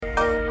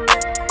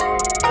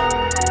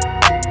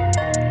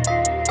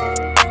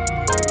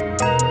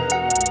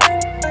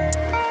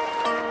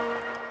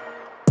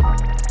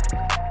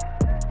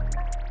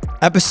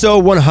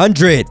Episode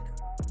 100.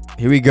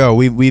 Here we go.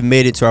 We've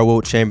made it to our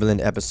Wilt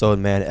Chamberlain episode,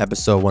 man.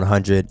 Episode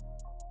 100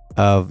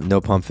 of No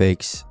Pump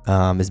Fakes.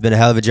 It's been a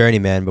hell of a journey,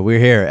 man, but we're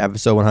here.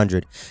 Episode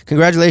 100.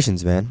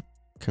 Congratulations, man.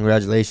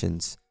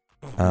 Congratulations.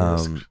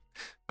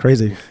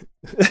 Crazy.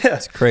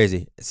 It's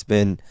crazy. It's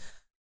been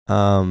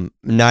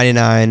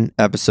 99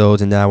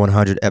 episodes and now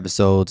 100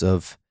 episodes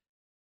of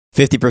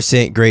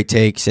 50% great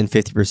takes and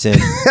 50%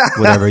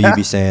 whatever you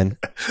be saying.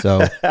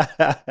 So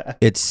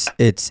it's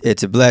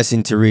a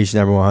blessing to reach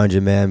number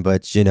 100, man.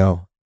 But you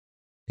know,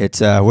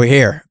 it's we're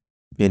here.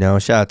 You know,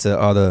 shout out to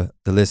all the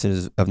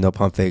listeners of No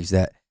Pump Fakes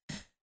that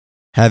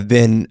have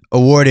been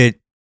awarded,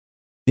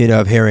 you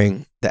know, of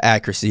hearing the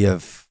accuracy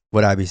of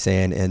what I be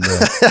saying and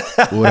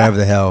whatever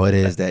the hell it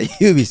is that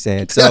you be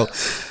saying. So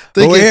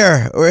we're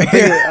here. We're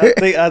here.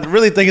 I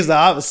really think it's the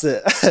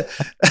opposite,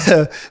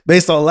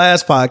 based on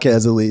last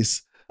podcast at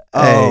least.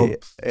 Yeah.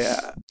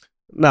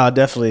 No,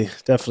 definitely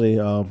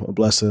a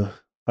blessing.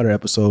 100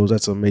 episodes,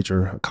 that's a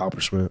major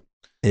accomplishment.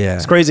 Yeah.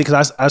 It's crazy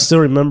because I still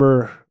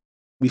remember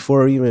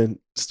before we even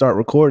start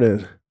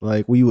recording,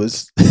 like we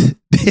was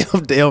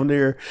damn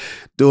near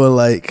doing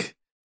like,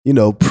 you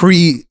know,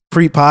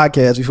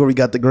 pre-podcast before we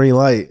got the green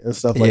light and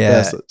stuff like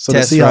that. So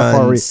to see how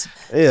far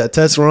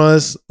test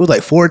runs. It was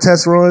like 4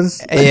 test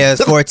runs. Yeah,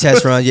 it's 4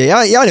 test runs.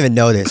 Yeah, y'all don't even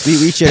know this.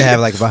 We should have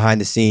like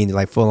behind the scenes,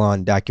 like full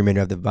on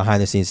documentary of the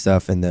behind the scenes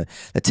stuff and the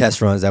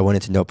test runs that went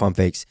into No Pump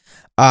Fakes.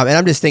 And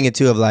I'm just thinking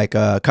too of like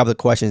a couple of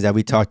questions that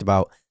we talked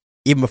about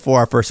even before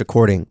our first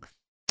recording.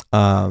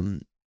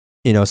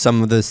 You know,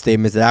 some of the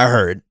statements that I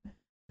heard.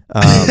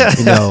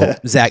 You know,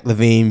 Zach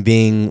LaVine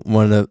being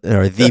one of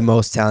the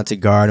most talented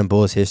guard in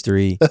Bulls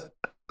history.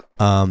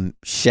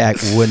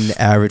 Shaq wouldn't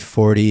average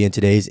 40 in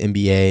today's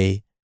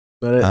NBA.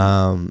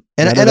 And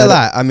a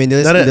lot. I mean, the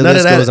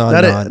list goes on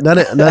and on. None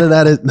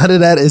of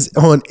that is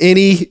on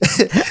any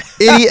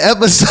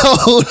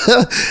episode,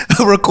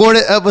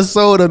 recorded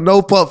episode of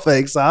No Pump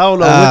Fakes. So I don't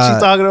know what you're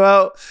talking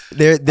about.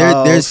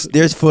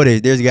 There's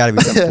footage. There's got to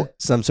be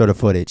some sort of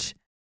footage.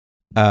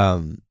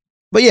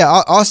 But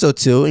yeah, also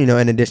too, you know,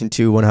 in addition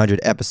to 100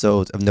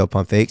 episodes of No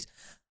Pump Fakes,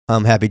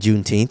 happy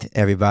Juneteenth,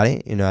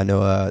 everybody. You know, I know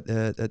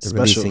the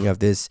releasing of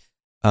this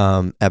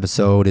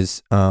episode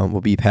is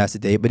will be past the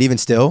date, but even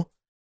still,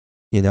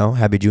 you know,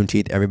 happy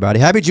Juneteenth,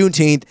 everybody. Happy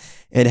Juneteenth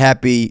and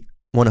happy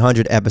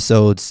 100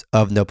 episodes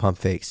of No Pump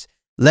Fakes.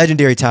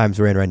 Legendary times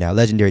we're in right now.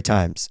 Legendary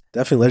times.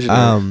 Definitely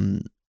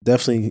legendary.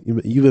 Definitely,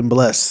 you've been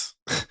blessed.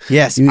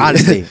 Yes,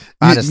 honestly.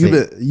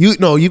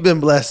 You've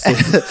been blessed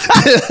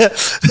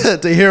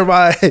to hear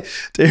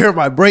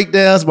my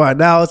breakdowns, my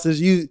analysis.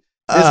 You've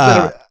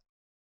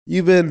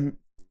been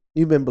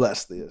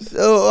blessed.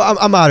 So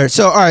I'm honored.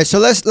 So all right, so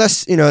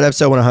let's you know,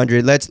 episode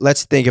 100.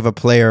 Let's think of a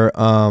player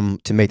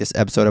to make this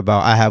episode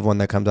about. I have one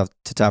that comes off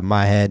the top of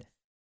my head,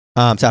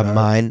 top of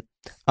mine.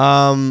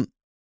 No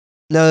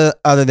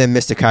other than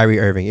Mr. Kyrie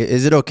Irving.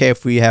 Is it okay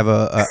if we have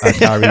a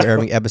Kyrie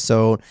Irving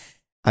episode?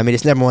 I mean,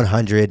 it's number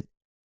 100.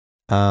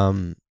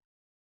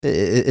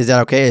 Is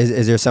that okay?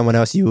 Is there someone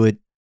else you would?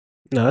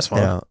 No, that's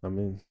fine. You know? I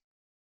mean,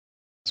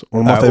 it's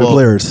one of my favorite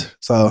players.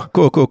 So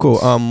cool.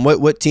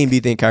 What team do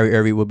you think Kyrie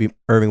Irving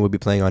will be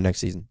playing on next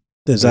season?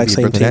 The exact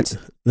same team.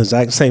 The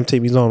exact same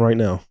team he's on right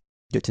now.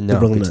 Good to know.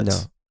 Good to know.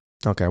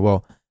 Okay,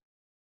 well,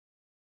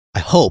 I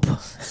hope.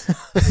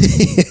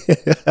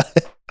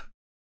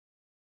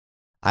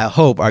 I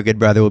hope our good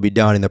brother will be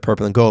down in the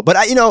purple and gold.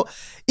 But, you know,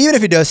 even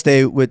if he does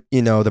stay with,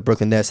 you know, the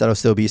Brooklyn Nets, that'll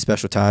still be a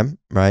special time,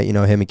 right? You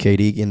know, him and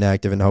KD getting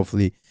active and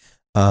hopefully,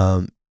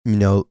 you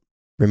know,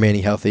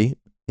 remaining healthy,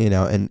 you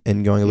know, and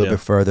going a little bit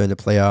further in the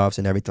playoffs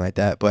and everything like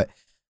that. But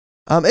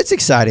it's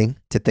exciting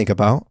to think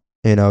about.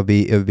 You know,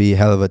 it would be a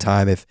hell of a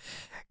time if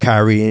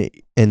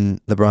Kyrie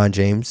and LeBron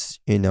James,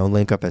 you know,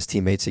 link up as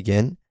teammates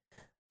again.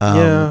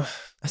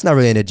 That's not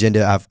really an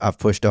agenda I've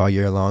pushed all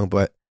year long,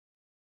 but,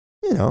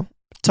 you know.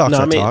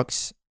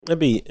 Talks. It'd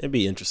be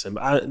interesting.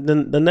 But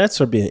the Nets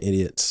are being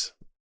idiots,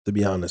 to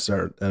be honest.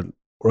 That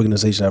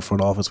organization, that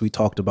front office, we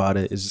talked about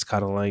it. It's just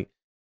kind of like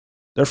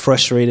they're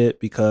frustrated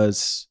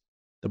because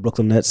the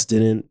Brooklyn Nets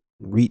didn't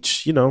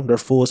reach, you know, their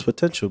fullest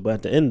potential. But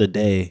at the end of the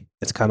day,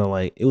 it's kind of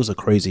like it was a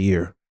crazy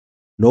year.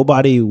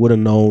 Nobody would have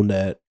known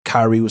that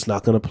Kyrie was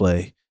not going to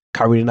play.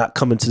 Kyrie did not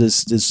come into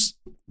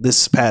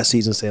this past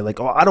season saying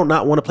like, "Oh, I do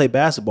not want to play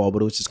basketball,"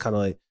 but it was just kind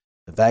of like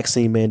the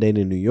vaccine mandate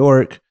in New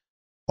York.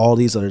 All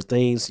these other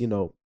things, you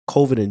know,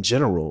 COVID in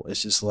general,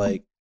 it's just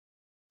like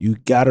you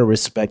got to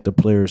respect the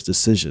player's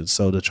decision.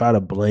 So to try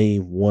to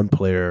blame one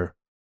player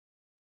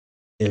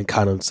and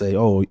kind of say,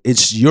 oh,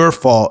 it's your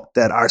fault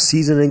that our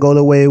season didn't go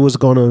the way it was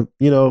going to,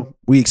 you know,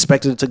 we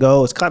expected it to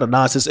go. It's kind of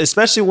nonsense,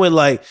 especially when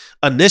like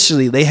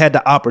initially they had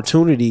the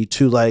opportunity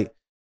to like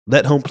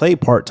let him play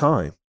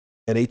part-time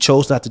and they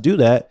chose not to do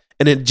that.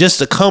 And then just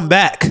to come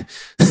back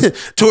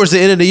towards the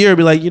end of the year and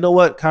be like, you know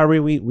what, Kyrie,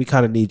 we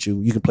kind of need you.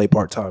 You can play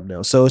part-time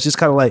now. So it's just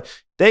kind of like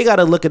they got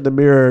to look at the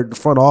mirror, the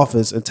front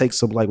office, and take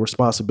some like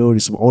responsibility,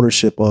 some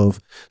ownership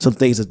of some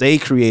things that they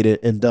created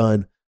and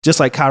done, just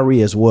like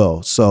Kyrie as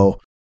well.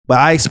 So, but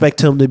I expect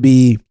him to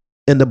be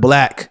in the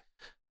black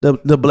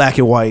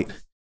and white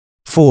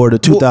for the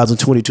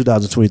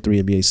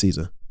 2020-2023 NBA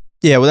season?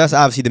 Yeah, well, that's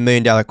obviously the $1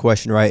 million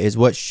question, right? Is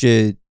what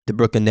should the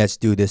Brooklyn Nets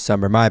do this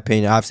summer? In my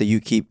opinion, obviously you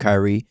keep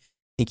Kyrie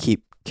and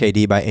keep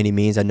KD by any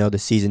means. I know the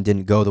season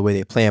didn't go the way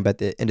they planned, but at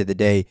the end of the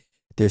day,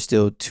 they're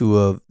still two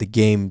of the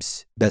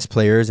game's best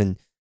players and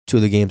two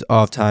of the game's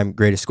all-time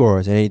greatest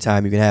scorers. And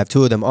anytime you can have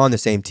two of them on the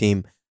same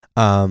team,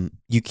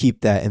 you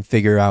keep that and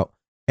figure out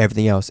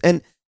everything else.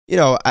 And, you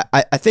know,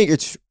 I think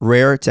it's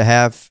rare to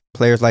have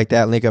players like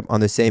that link up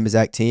on the same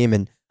exact team.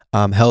 And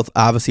health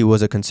obviously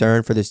was a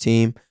concern for this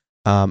team.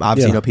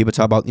 Obviously, you know, people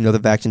talk about, you know, the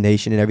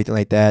vaccination and everything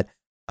like that,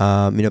 you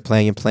know,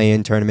 playing in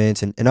play-in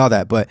tournaments and all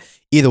that. But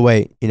either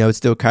way, you know, it's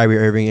still Kyrie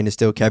Irving and it's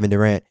still Kevin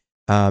Durant.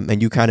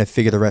 And you kind of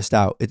figure the rest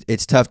out.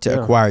 It's tough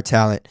to acquire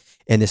talent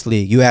in this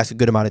league. You ask a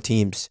good amount of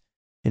teams,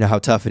 you know, how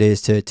tough it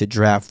is to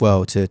draft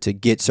well, to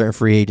get certain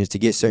free agents, to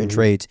get certain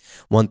trades.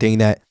 One thing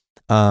that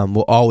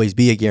will always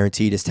be a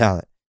guaranteed is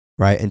talent,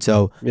 right? And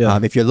so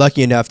if you're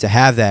lucky enough to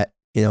have that,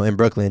 you know, in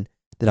Brooklyn,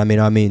 then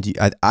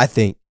I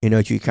think, you know,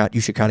 you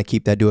should kind of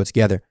keep that duo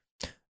together.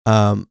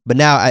 But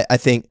now I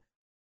think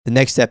the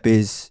next step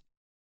is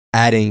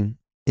adding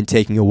and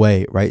taking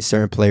away, right,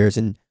 certain players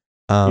and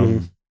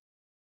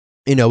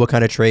you know, what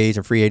kind of trades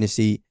and free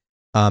agency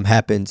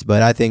happens.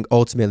 But I think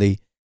ultimately,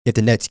 if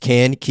the Nets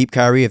can keep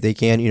Kyrie, if they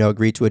can, you know,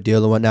 agree to a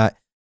deal and whatnot,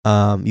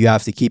 you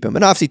obviously keep him.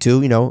 And obviously,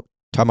 too, you know,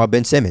 talking about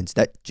Ben Simmons,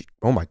 that,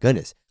 oh my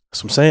goodness.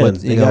 That's what I'm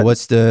saying.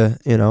 What's the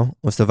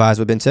vibes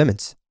with Ben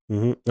Simmons?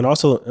 Mm-hmm. And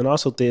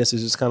also this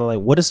is just kind of like,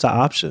 what is the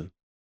option?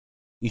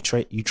 You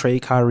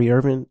trade Kyrie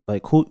Irving,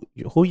 like who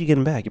are you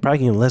getting back? You're probably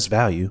getting less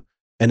value.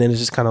 And then it's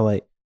just kind of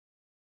like,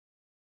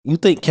 you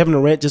think Kevin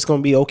Durant just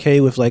gonna be okay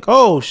with like,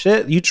 oh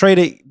shit, you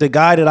traded the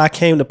guy that I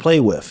came to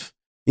play with.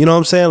 You know what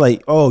I'm saying?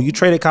 Like, oh, you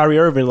traded Kyrie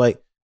Irving,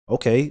 like,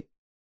 okay,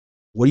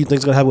 what do you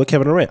think's gonna happen with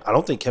Kevin Durant? I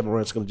don't think Kevin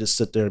Durant's gonna just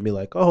sit there and be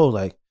like, oh,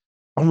 like,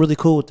 I'm really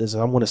cool with this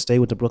and I want to stay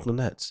with the Brooklyn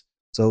Nets.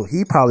 So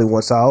he probably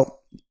wants out.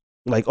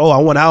 Like, oh, I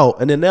want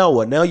out. And then now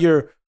what? Now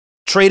you're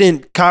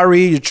trading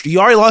Kyrie. You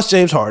already lost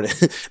James Harden.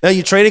 Now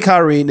you're trading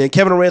Kyrie, and then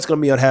Kevin Durant's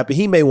gonna be unhappy.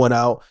 He may want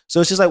out.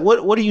 So it's just like,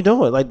 what are you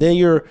doing? Like, then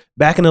you're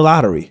back in the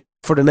lottery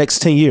for the next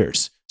 10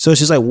 years. So it's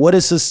just like, what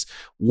is this?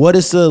 What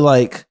is the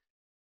like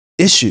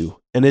issue?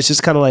 And it's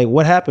just kind of like,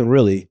 what happened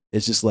really?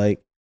 It's just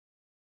like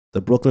the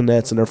Brooklyn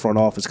Nets and their front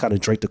office kind of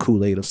drank the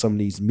Kool-Aid of some of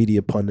these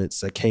media pundits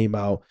that came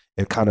out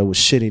and kind of was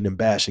shitting and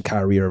bashing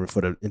Kyrie Irving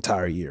for the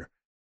entire year.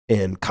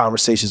 And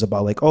conversations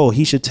about like, oh,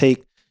 he should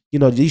take, you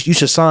know, you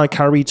should sign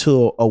Kyrie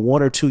to a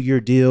 1 or 2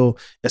 year deal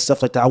and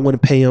stuff like that. I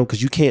wouldn't pay him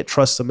because you can't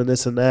trust him and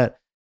this and that.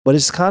 But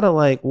it's kind of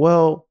like,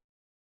 well,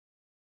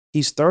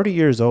 he's 30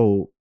 years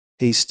old.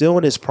 He's still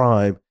in his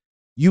prime.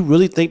 You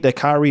really think that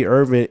Kyrie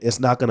Irving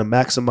is not going to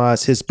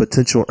maximize his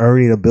potential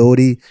earning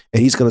ability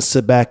and he's going to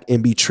sit back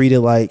and be treated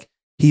like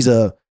he's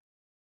in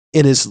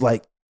his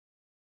like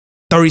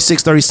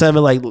 36,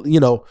 37, like, you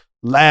know,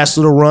 last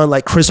little run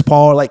like Chris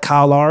Paul, like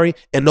Kyle Lowry,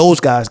 and those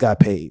guys got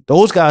paid.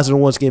 Those guys are the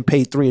ones getting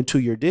paid 3 and 2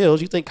 year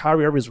deals. You think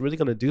Kyrie Irving is really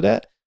going to do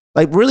that?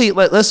 Like, really,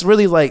 like, let's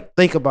really like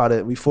think about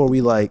it before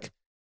we like.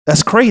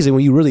 That's crazy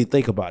when you really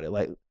think about it.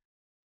 Like,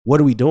 what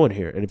are we doing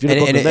here? And if you're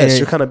the Nets,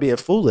 you're kind of being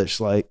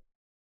foolish. Like,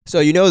 so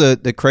you know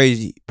the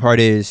crazy part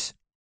is,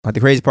 like, the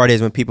crazy part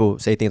is when people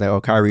say things like, "Oh,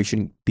 Kyrie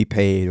shouldn't be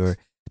paid," or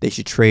they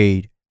should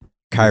trade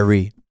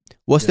Kyrie.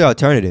 What's the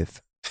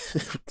alternative?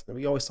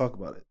 We always talk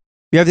about it.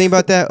 You ever think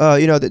about that?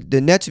 You know, the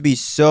Nets would be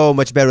so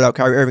much better without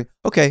Kyrie Irving.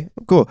 Okay,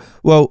 cool.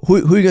 Well, who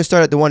are you gonna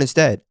start at the one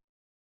instead?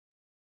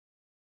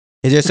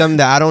 Is there something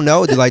that I don't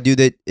know?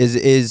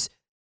 Is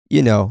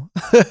you know,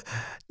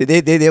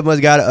 they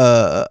must got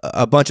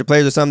a bunch of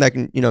players or something that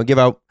can, you know, give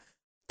out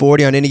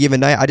 40 on any given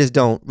night. I just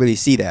don't really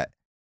see that,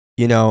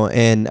 you know.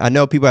 And I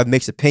know people have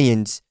mixed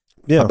opinions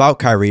about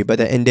Kyrie, but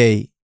at the end of the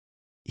day,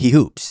 he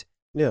hoops.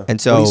 Yeah,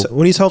 and so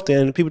when he's healthy,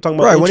 and people talking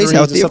about when he's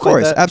healthy, of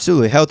course, like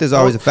absolutely, health is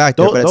always a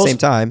factor. But at the same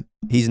time,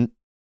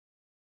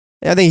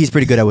 I think he's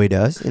pretty good at what he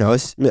does. You know,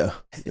 it's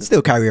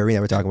still Kyrie Irving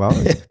that we're talking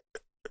about.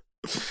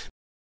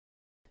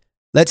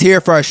 Let's hear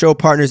it for our show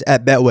partners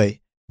at Betway.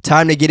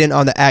 Time to get in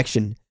on the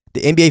action.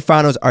 The NBA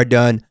Finals are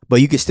done,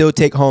 but you can still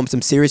take home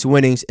some serious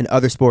winnings in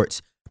other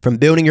sports. From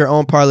building your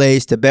own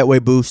parlays to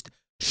Betway Boost,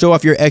 show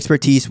off your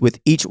expertise with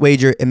each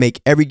wager and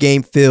make every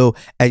game feel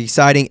as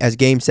exciting as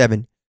Game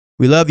 7.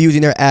 We love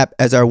using their app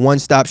as our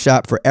one-stop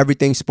shop for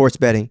everything sports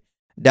betting.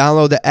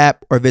 Download the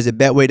app or visit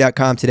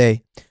betway.com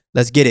today.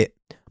 Let's get it.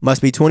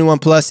 Must be 21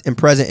 plus and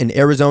present in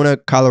Arizona,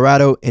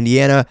 Colorado,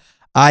 Indiana,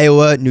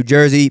 Iowa, New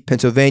Jersey,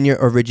 Pennsylvania,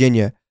 or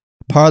Virginia.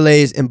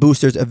 Parlays and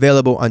boosters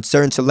available on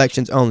certain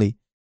selections only.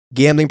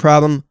 Gambling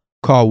problem?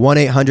 Call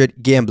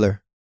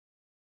 1-800-GAMBLER.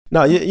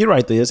 No, you're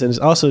right, Theus. And it's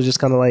also just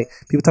kind of like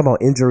people talking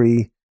about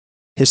injury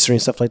history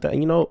and stuff like that.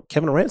 And, you know,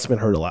 Kevin Durant's been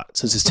hurt a lot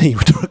since his team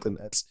with the Brooklyn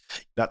Nets.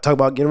 Not talking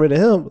about getting rid of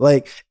him.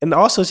 Like, and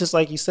also it's just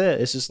like you said,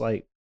 it's just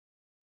like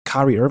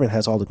Kyrie Irving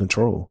has all the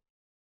control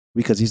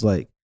because he's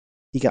like,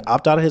 he can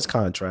opt out of his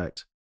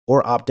contract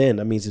or opt in.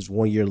 That means there's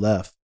 1 year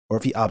left. Or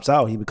if he opts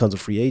out, he becomes a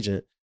free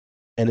agent.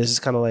 And it's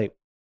just kind of like,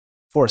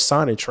 for a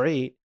sign and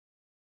trade,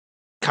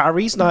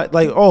 Kyrie's not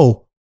like,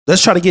 oh,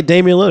 let's try to get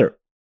Damian Lillard.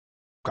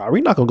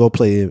 Kyrie not gonna go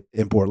play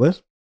in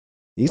Portland.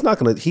 He's not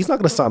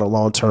gonna sign a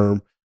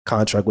long-term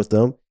contract with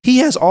them. He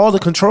has all the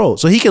control,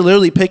 so he can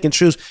literally pick and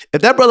choose.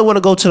 If that brother want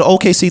to go to the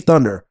OKC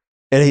Thunder,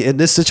 and in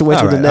this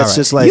situation with the Nets,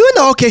 just like you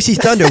and the OKC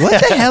Thunder,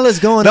 what the hell is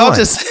going on? I'm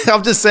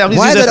just saying.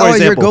 Why is that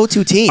always your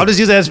go-to team? I'm just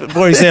using that as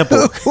for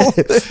example.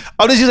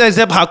 I'm just using that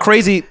example how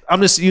crazy.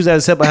 I'm just using that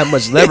example how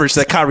much leverage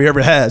that Kyrie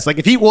Irving has. Like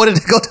if he wanted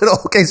to go to the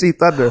OKC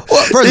Thunder,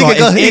 well, first of all,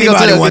 if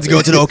anybody wants to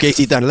go to the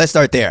OKC Thunder, let's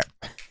start there.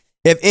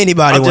 If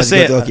anybody wants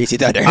to go to OKC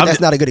Thunder, that's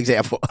not a good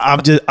example.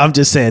 I'm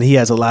just saying he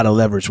has a lot of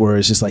leverage where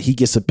it's just like he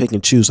gets to pick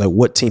and choose like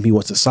what team he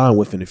wants to sign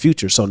with in the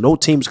future. So no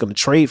team's going to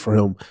trade for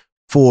him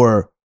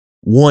for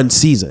one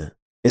season,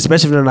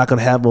 especially if they're not going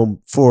to have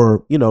him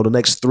for, the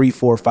next 3,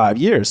 4, 5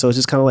 years. So it's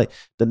just kind of like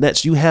the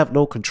Nets, you have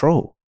no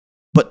control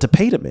but to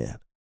pay the man.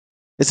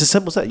 It's as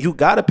simple as that. You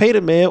got to pay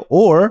the man,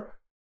 or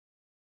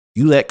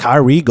you let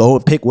Kyrie go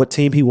and pick what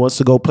team he wants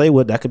to go play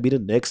with. That could be the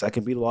Knicks. That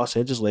could be the Los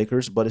Angeles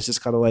Lakers. But it's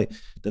just kind of like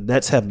the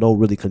Nets have no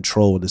really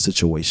control in the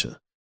situation.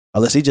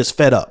 Unless he just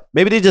fed up.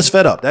 Maybe they just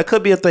fed up. That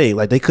could be a thing.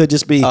 Like they could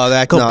just be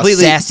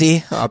completely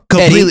sassy.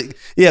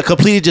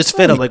 Completely just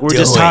fed up. Like we're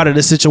just tired of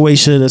this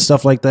situation and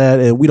stuff like that.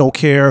 And we don't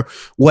care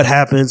what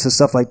happens and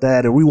stuff like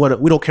that. And we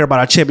don't care about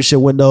our championship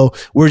window.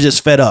 We're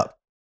just fed up.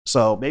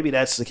 So maybe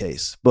that's the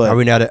case. But are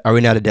we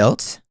not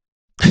adults?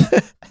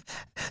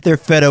 They're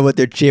fed up with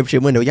their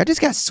championship window. Y'all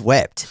just got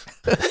swept.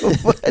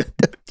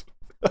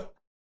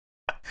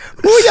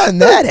 Who y'all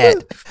mad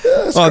at?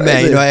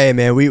 Man, hey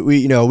man, we've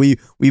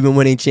been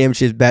winning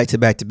championships back to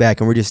back to back,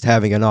 and we're just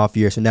having an off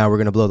year. So now we're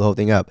gonna blow the whole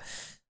thing up.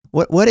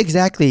 What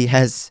exactly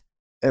has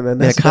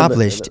been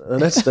accomplished?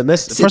 And that's the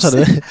next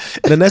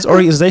the next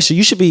organization.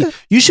 You should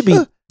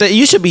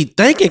be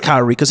thanking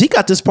Kyrie because he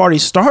got this party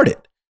started.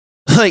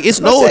 Like it's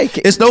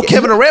no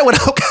Kevin Durant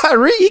without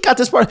Kyrie. He got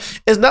this party.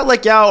 It's not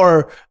like y'all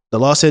are the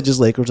Los Angeles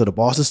Lakers or the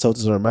Boston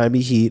Celtics or the Miami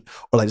Heat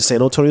or like the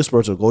San Antonio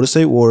Spurs or Golden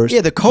State Warriors.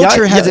 Yeah, the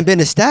culture hasn't been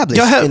established.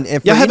 Y'all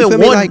haven't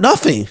won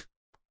nothing.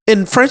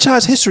 In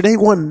franchise history, they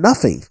won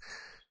nothing.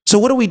 So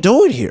what are we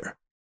doing here?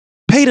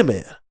 Pay the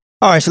man.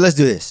 All right, so let's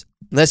do this.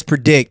 Let's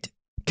predict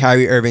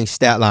Kyrie Irving's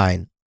stat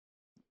line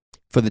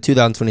for the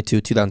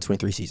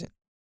 2022-2023 season.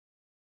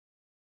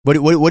 What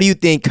do you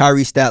think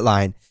Kyrie's stat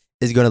line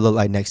is going to look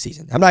like next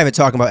season? I'm not even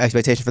talking about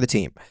expectation for the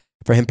team.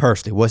 For him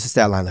personally, what's the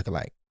stat line looking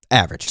like?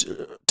 Average.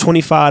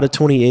 25 to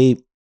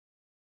 28,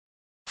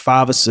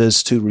 5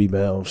 assists, 2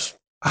 rebounds,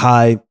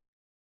 high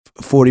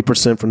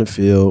 40% from the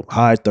field,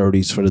 high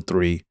 30s for the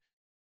 3,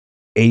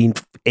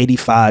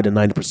 85 to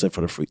 90% for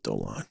the free throw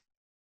line.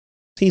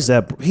 He's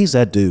that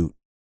dude.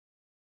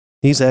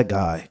 He's that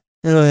guy.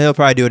 He'll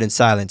probably do it in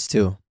silence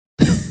too.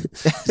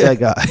 That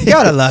guy. You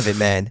gotta love it,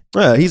 man.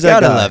 Yeah, he's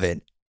that guy.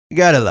 You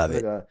gotta love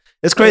it.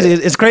 It's crazy.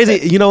 It's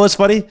crazy. You know what's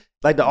funny?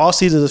 Like the off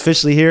season is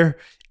officially here.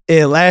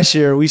 And last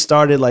year we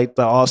started like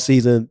the off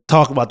season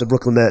talking about the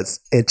Brooklyn Nets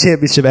and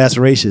championship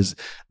aspirations.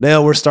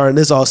 Now we're starting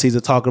this off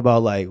season talking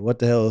about like what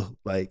the hell,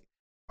 like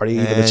are they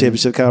even a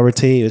championship caliber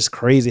team? It's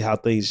crazy how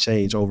things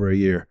change over a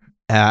year.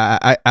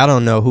 I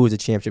don't know who's a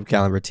championship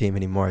caliber team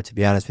anymore, to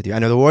be honest with you. I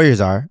know the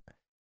Warriors are.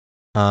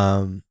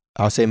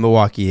 I'll say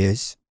Milwaukee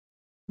is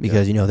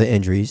because the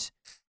injuries.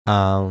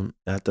 After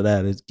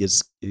that, it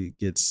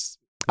gets.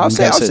 I'll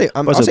say Boston.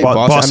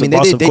 I mean, they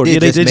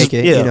did just make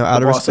it.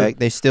 Out of respect,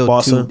 they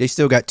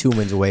still got 2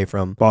 wins away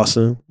from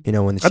Boston.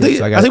 When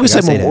the I think we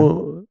said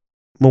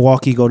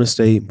Milwaukee, Golden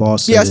State,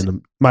 Boston, and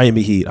the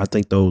Miami Heat. I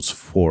think those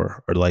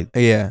 4 are like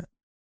They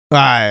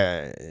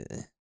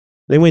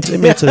went to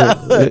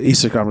the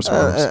Eastern Conference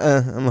Finals.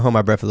 I'm gonna hold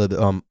my breath a little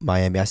bit on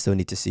Miami. I still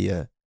need to see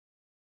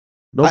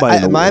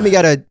nobody. Miami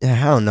got I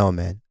don't know,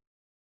 man.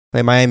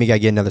 Like Miami got to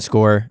get another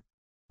scorer.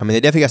 I mean, they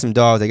definitely got some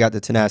dogs. They got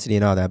the tenacity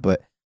and all that,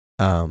 but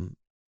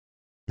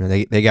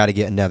they got to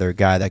get another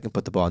guy that can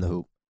put the ball in the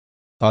hoop.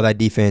 All that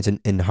defense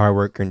and hard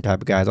worker and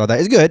type of guys, all that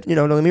is good.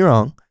 Don't get me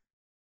wrong,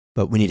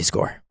 but we need to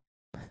score.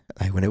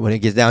 Like when it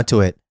gets down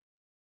to it,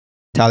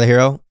 Tyler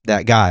Hero,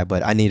 that guy.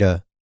 But I need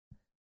if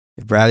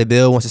Bradley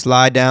Beal wants to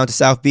slide down to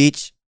South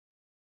Beach,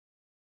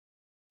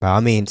 by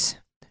all means,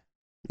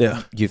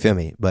 you feel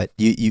me. But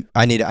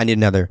I need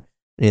another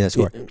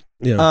score.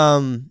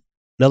 Yeah.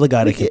 Another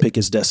guy that can pick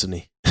his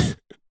destiny.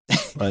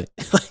 Right.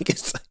 Like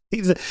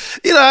it'd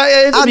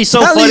be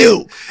so funny.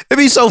 It'd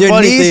be so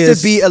funny. There needs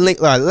to be a link.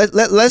 All right,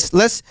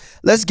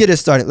 let's get it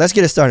started. Let's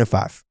get it started in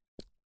 5.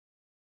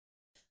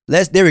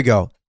 There we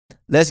go.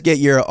 Let's get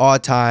your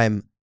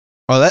all-time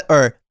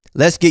or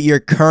let's get your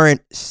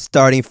current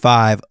starting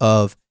 5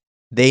 of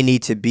they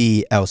need to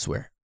be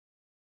elsewhere.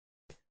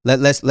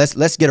 Let's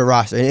get a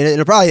roster. And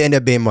it'll probably end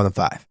up being more than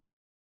 5.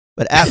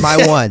 But at my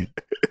 1,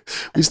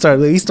 we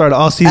started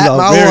all season at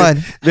my very,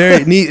 1.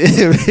 very neat.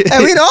 Hey,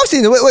 we in off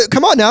season. Wait,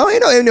 come on now.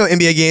 Ain't no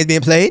NBA games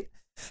being played.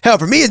 Hell,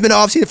 for me, it's been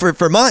off season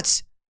for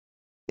months.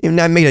 Even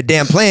not made a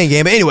damn playing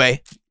game. But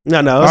anyway.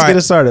 No. Let's get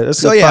it started.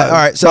 All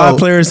right. So 5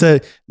 players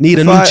that need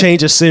a new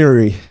change of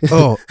scenery.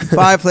 5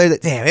 players.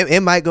 Damn,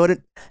 it might go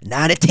to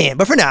 9 to 10.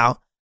 But for now,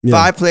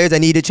 5 players that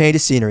need to change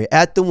of scenery.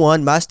 At the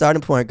 1, my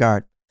starting point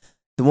guard.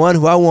 The one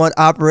who I want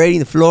operating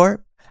the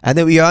floor. I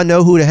think we all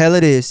know who the hell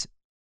it is.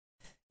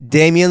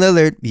 Damian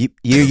Lillard,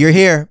 you're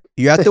here.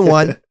 You're at the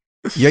one.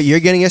 You're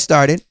getting it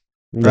started,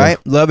 right?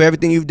 Yeah. Love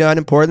everything you've done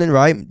in Portland,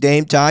 right?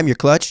 Dame time, you're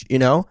clutch.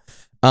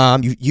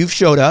 You've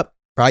showed up,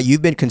 right?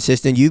 You've been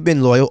consistent. You've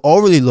been loyal,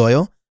 overly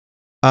loyal.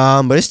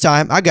 But it's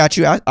time. I got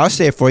you. I'll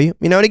say it for you.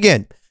 And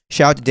again,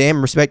 shout out to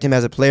Dame, respect him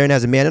as a player and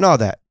as a man and all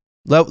that.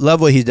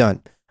 Love what he's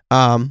done.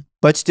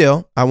 But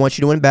still, I want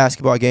you to win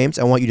basketball games.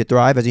 I want you to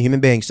thrive as a human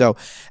being. So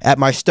at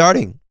my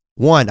starting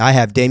one, I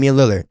have Damian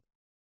Lillard.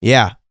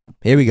 Yeah,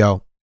 here we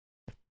go.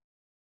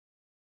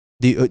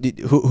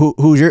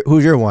 Who's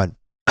your one?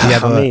 Do you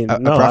have a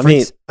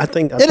preference? I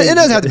think it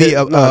doesn't have to be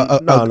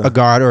a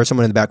guard or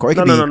someone in the backcourt.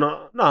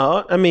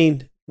 No. I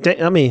mean,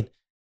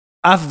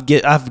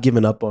 I've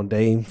given up on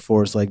Dame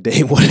for it's like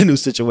Dame won a new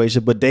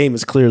situation, but Dame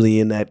is clearly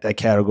in that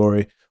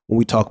category when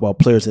we talk about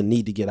players that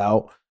need to get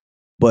out.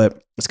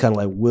 But it's kind of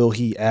like, will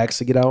he ask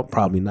to get out?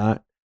 Probably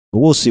not. But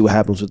we'll see what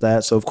happens with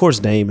that. So of course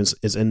Dame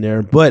is in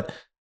there, but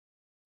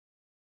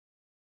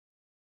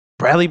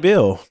Bradley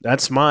Beal.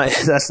 That's like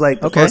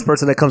the first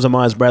person that comes to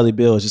mind is Bradley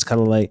Beal. It's just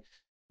kind of like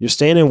you're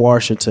staying in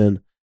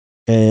Washington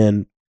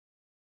and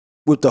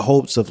with the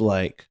hopes of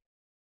like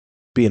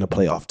being a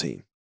playoff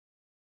team.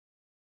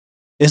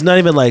 It's not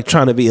even like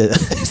trying to be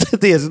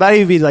it's not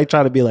even like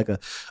trying to be like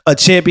a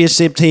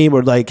championship team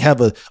or like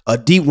have a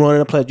deep run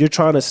in the playoffs. You're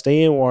trying to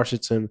stay in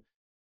Washington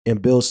and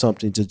build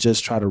something to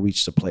just try to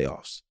reach the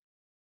playoffs.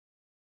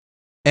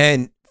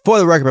 And for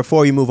the record,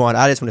 before you move on,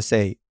 I just want to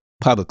say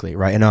publicly,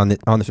 right, and on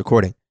this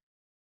recording,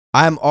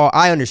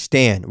 I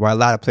understand why a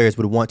lot of players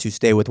would want to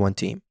stay with one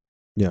team.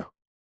 Yeah.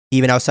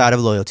 Even outside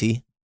of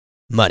loyalty,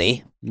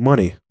 money.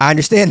 I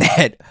understand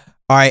that.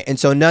 All right, and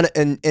so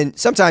and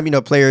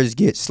sometimes players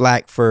get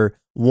slack for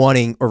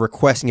wanting or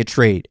requesting a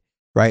trade,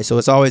 right? So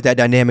it's always that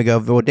dynamic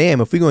of, well,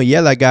 damn, if we're gonna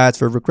yell at guys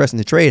for requesting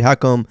the trade, how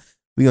come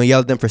we're gonna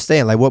yell at them for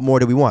staying? Like, what more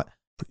do we want?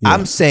 Yeah.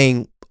 I'm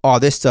saying all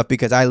this stuff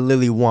because I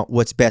literally want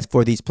what's best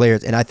for these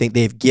players, and I think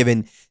they've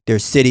given their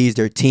cities,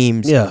 their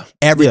teams,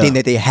 everything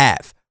that they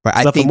have.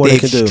 Right? I think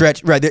they've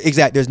stretched. Right,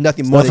 exactly. There's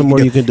nothing more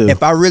you can do.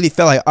 If I really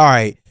felt like, all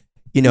right,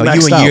 you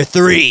in year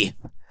 3,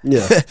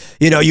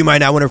 you might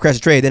not want to request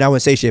a trade, then I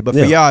wouldn't say shit. But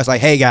for y'all, it's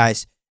like, hey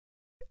guys,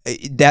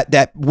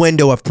 that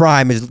window of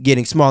prime is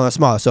getting smaller and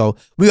smaller. So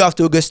we off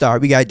to a good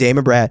start. We got Dame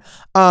and Brad.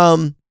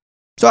 So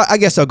I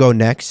guess I'll go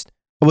next.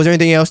 Was there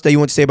anything else that you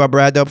want to say about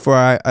Brad though before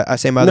I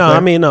say my other player? I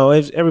mean, no.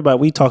 Everybody,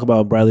 we talk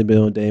about Bradley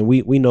Beal and Dame.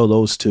 We know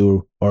those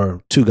two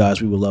are two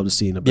guys we would love to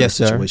see in a better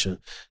situation.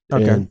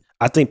 Okay. And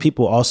I think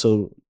people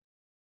also,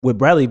 with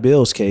Bradley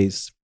Beal's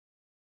case,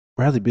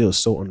 Bradley Beal is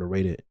so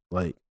underrated.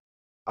 Like,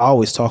 I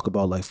always talk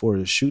about, like, for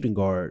the shooting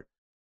guard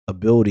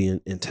ability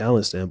and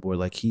talent standpoint,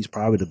 like, he's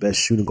probably the best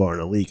shooting guard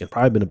in the league and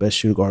probably been the best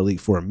shooting guard in the league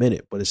for a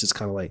minute. But it's just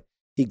kind of like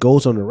he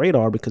goes on the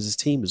radar because his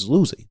team is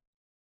losing.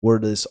 Where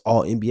there's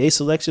all NBA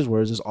selections,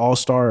 where there's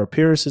all-star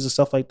appearances and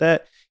stuff like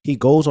that, he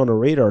goes on the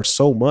radar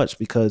so much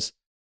because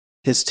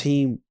his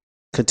team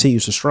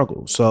continues to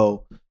struggle.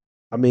 So,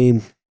 I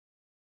mean,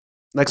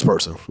 next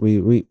person.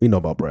 We know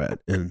about Brad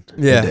and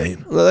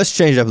Dame. Well, let's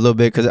change it up a little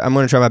bit because I'm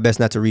going to try my best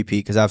not to repeat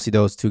because obviously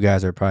those two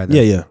guys are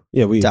probably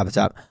top of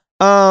top.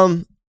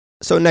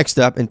 So next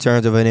up, in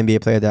terms of an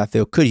NBA player that I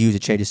feel could use a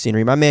change of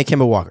scenery, my man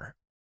Kemba Walker.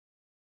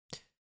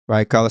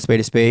 Right, call a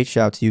spade.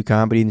 Shout out to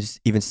UConn, but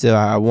even still,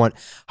 I want.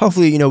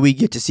 Hopefully, we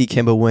get to see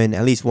Kemba win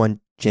at least one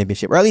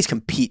championship, or at least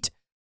compete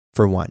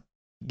for one.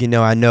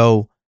 I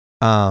know,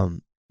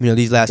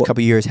 these last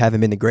couple of years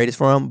haven't been the greatest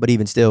for him, but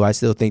even still, I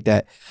still think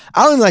that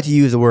I don't even like to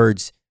use the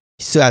words.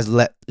 He still has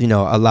a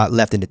lot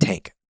left in the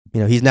tank.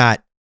 He's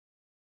not,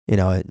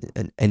 an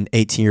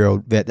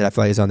 18-year-old vet that I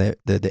feel like is on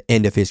the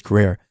end of his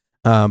career.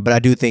 But I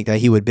do think that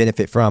he would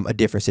benefit from a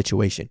different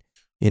situation.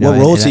 What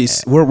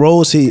role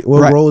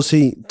is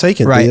he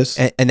taking? Right,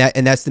 and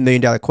that's the $1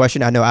 million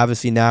question. I know,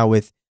 obviously, now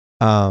with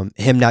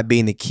him not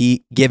being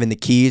given the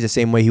keys the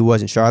same way he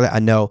was in Charlotte, I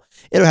know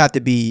it'll have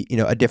to be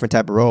a different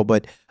type of role.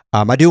 But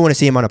I do want to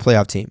see him on a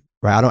playoff team.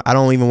 Right, I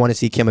don't even want to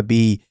see Kemba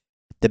be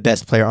the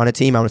best player on a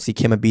team. I want to see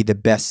Kemba be the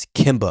best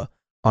Kemba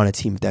on a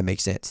team, if that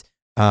makes sense.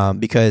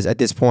 Because at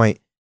this point,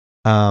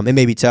 it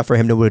may be tough for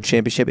him to win a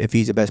championship if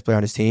he's the best player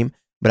on his team.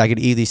 But I could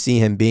easily see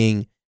him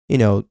being,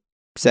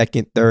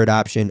 second, third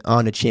option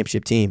on a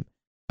championship team.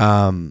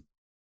 When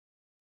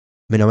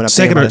I'm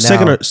second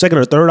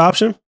or third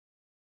option?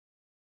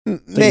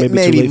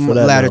 Maybe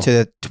ladder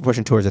to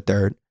pushing towards a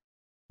third.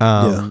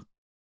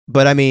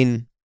 But I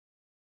mean,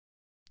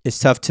 it's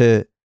tough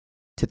to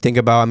think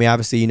about. I mean,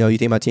 obviously, you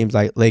think about teams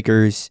like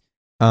Lakers,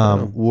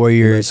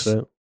 Warriors.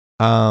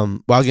 I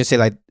was gonna say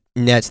like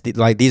Nets.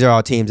 Like these are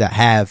all teams that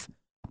have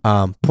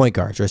point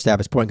guards or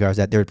established point guards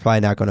that they're probably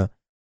not gonna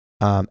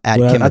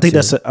add. I think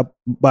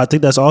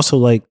that's also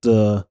like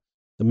the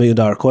 $1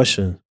 million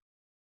question.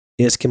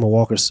 Is Kemba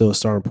Walker still a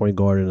starting point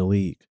guard in the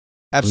league?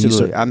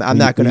 Absolutely. I'm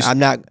not gonna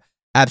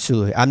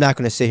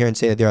sit here and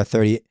say that there are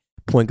 30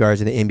 point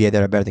guards in the NBA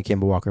that are better than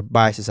Kemba Walker.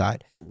 Bias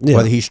aside,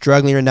 whether he's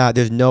struggling or not,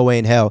 there's no way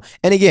in hell.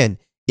 And again,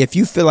 if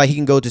you feel like he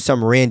can go to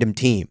some random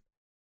team,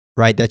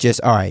 right? That's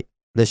just all right.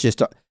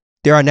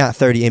 There are not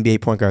 30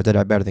 NBA point guards that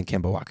are better than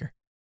Kemba Walker.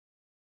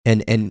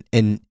 and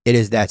it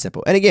is that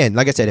simple. And again,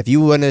 like I said, if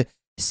you want to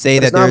say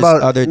But that it's not there's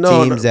about- other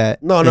no, teams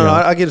that No, you no, no. know,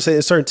 I get to say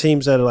there's certain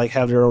teams that like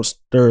have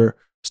their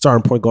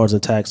starting point guards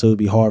intact, so it would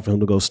be hard for him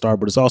to go start.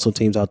 But there's also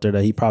teams out there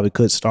that he probably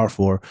could start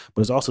for. But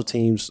there's also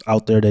teams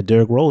out there that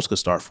Derrick Rose could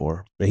start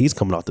for, and he's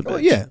coming off the bench. oh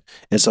yeah,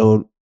 And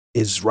so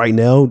is right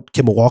now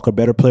Kemba Walker a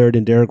better player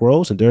than Derrick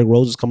Rose? And Derrick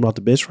Rose is coming off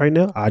the bench right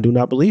now? I do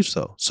not believe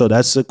so. So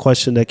that's a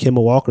question that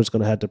Kemba Walker is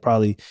going to have to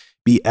probably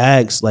be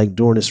asked like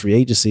during this free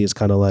agency. It's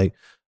kind of like,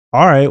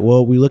 all right,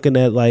 well, we're looking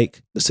at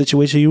like the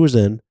situation you was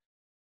in,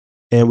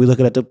 and we're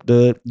looking at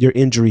your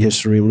injury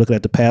history. We're looking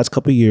at the past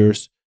couple of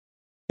years.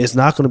 It's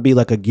not going to be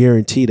like a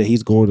guarantee that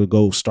he's going to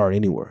go start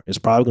anywhere. It's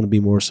probably going to be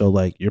more so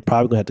like you're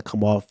probably going to have to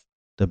come off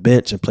the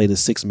bench and play the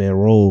 6-man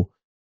role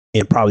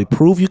and probably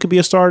prove you could be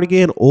a starter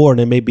again, or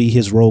that may be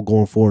his role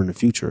going forward in the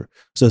future.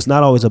 So it's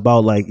not always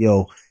about like,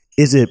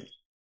 is it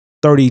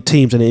 30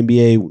 teams in the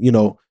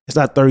NBA? It's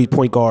not 30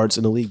 point guards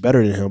in the league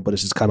better than him, but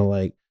it's just kind of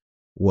like,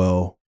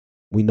 well,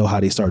 we know how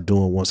they start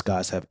doing once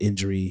guys have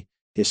injury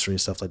history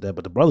and stuff like that.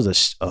 But the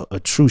brother's a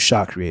true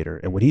shot creator,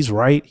 and when he's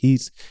right,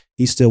 he's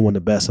still one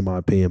of the best in my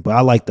opinion. But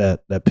I like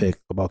that pick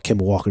about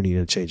Kemba Walker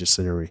needing to change the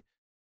scenery.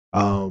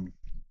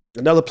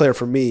 Another player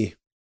for me,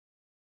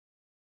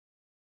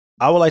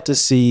 I would like to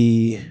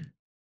see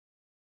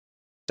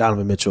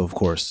Donovan Mitchell, of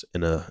course,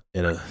 in a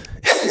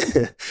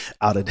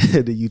out of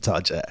the Utah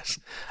Jazz.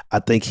 I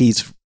think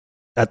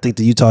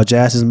the Utah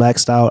Jazz is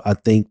maxed out. I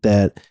think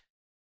that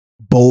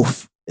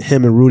both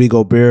him and Rudy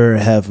Gobert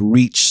have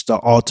reached the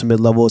ultimate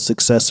level of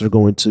success they're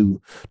going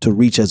to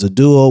reach as a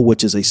duo,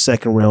 which is a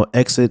second round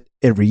exit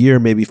every year,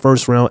 maybe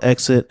first round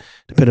exit,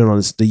 depending on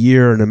the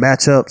year and the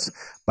matchups.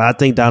 But I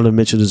think Donovan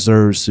Mitchell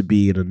deserves to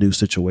be in a new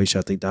situation.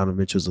 I think Donovan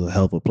Mitchell is a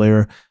hell of a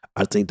player.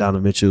 I think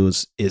Donovan Mitchell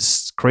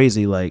is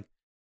crazy. Like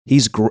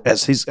he's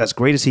as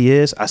great as he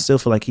is, I still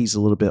feel like he's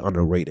a little bit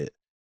underrated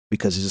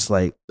because it's just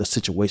like the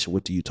situation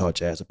with the Utah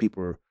Jazz, and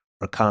people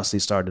are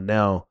constantly starting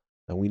now.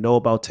 And we know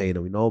about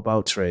Tatum, we know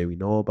about Trey, we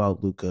know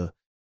about Luka.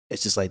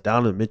 It's just like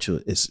Donovan Mitchell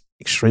is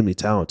extremely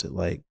talented.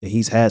 Like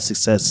he's had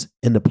success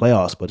in the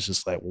playoffs, but it's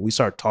just like when we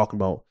start talking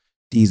about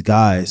these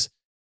guys,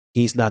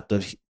 he's not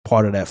the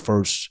part of that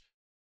first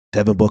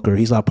Devin Booker.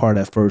 He's not part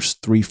of that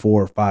first 3,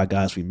 4, or 5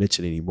 guys we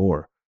mentioned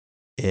anymore.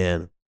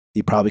 And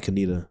he probably could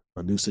need a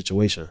new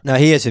situation. no,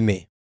 he is for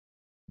me.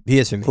 He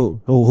is for me.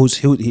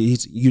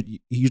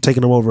 You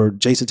taking him over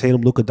Jason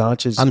Tatum, Luka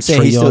Doncic? I'm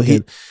saying he's still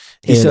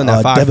in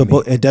that five for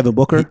me. And Devin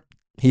Booker.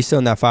 He's still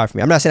in that 5 for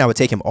me. I'm not saying I would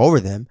take him over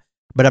them,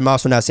 but I'm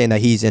also not saying that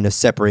he's in a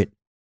separate.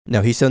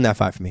 No, he's still in that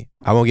 5 for me.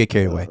 I won't get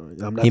carried away.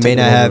 He may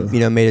not have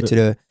made it to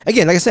the.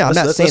 Again, like I said, I'm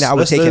not saying that I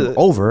would take him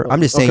over.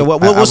 I'm just saying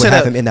we'll say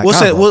have him in that.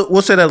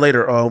 We'll say that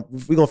later.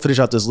 We're gonna finish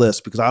out this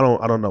list because I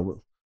don't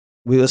know.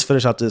 Let's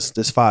finish out this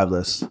 5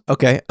 list.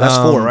 Okay, that's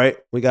 4, right?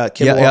 We got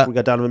Kemba Walker, yeah. we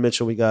got Donovan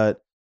Mitchell, we got.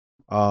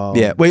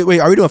 Yeah. Wait.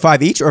 Are we doing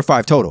 5 each or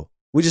 5 total?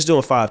 We're just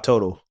doing 5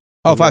 total.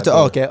 Oh, 5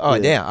 total. Okay. Oh,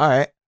 yeah. Damn. All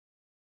right.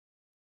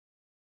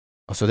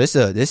 Oh, so this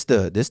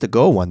the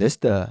goal one.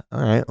 All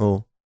right.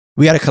 Oh,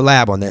 we got to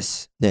collab on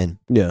this then.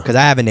 Yeah. Because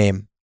I have a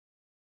name.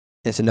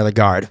 It's another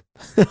guard.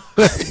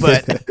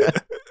 But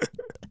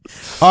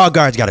all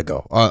guards got to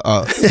go.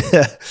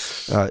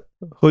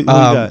 Who you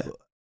got?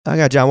 I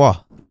got John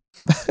Wall.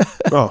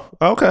 Oh,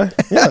 okay.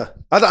 Yeah.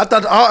 I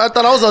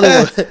thought I was on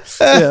there.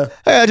 Yeah.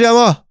 I got John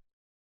Wall.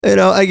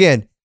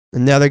 Again,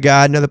 another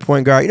guy, another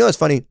point guard. It's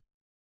funny.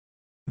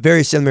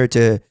 Very similar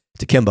to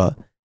Kemba,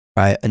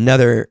 right?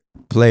 Another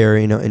player,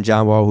 in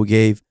John Wall who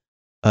gave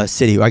a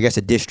city, or I guess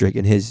a district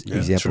in his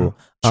example,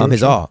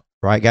 his all,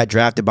 right? Got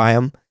drafted by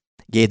him,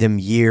 gave them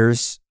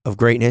years of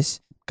greatness.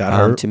 Got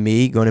hurt. To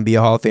me, going to be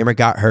a Hall of Famer,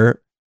 got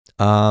hurt.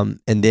 And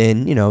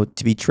then,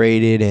 to be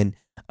traded and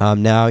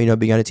now,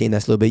 being on a team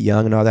that's a little bit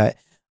young and all that.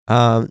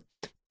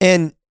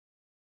 And,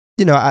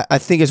 I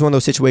think it's one of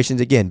those situations,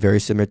 again, very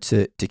similar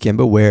to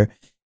Kemba, where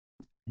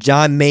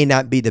John may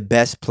not be the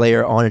best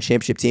player on a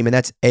championship team, and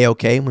that's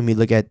A-okay when we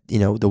look at,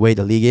 the way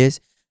the league is.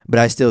 But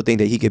I still think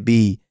that he could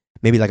be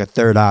maybe like a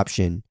third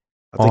option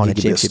on a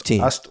championship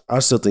team. I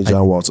still think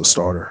John Wall's a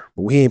starter,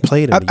 but we ain't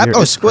played him.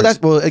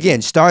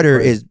 Again, starter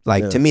is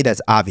like, to me,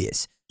 that's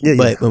obvious. Yeah,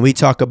 but when we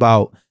talk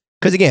about,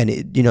 because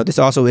again, this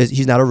also is,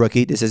 he's not a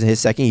rookie. This isn't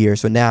his second year.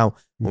 So now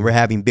when we're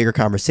having bigger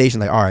conversation,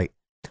 like, all right,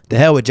 the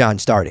hell with John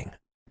starting.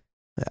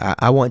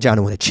 I want John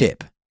to win a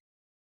chip.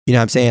 You know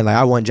what I'm saying? Like,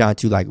 I want John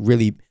to like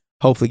really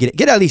hopefully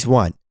get at least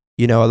one.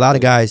 A lot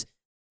of guys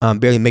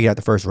barely make it out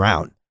the first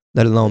round,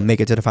 let alone make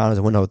it to the finals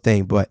and win the whole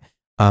thing. But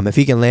if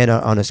he can land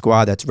on a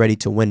squad that's ready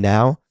to win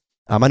now,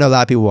 I know a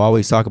lot of people will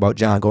always talk about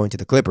John going to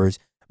the Clippers,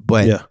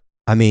 but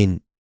I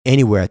mean,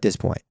 anywhere at this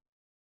point,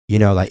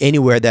 like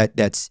anywhere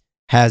that's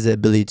has the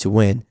ability to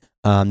win.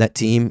 That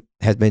team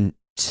has been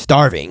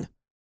starving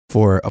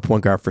for a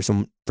point guard for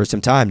some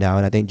time now,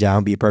 and I think John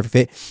would be a perfect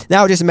fit.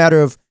 Now it's just a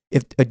matter of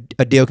if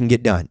a deal can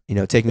get done,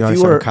 taking on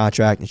a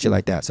contract and shit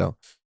like that. So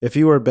if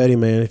you were a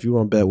betting man, if you were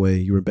on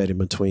Betway, you were betting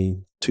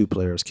between 2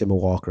 players, Kemba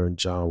Walker and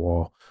John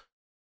Wall.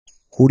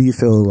 Who do you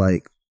feel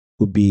like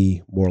would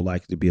be more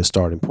likely to be a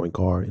starting point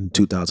guard in the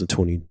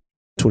 2020-23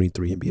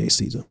 NBA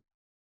season?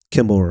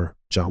 Kemba or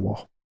John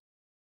Wall?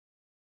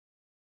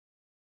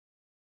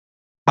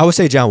 I would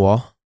say John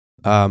Wall.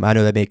 I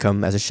know that may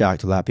come as a shock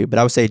to a lot of people, but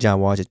I would say John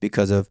Wall just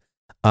because of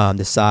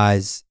the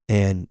size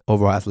and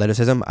overall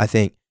athleticism. I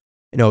think,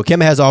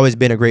 Kemba has always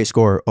been a great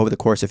scorer over the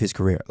course of his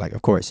career, like,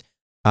 of course.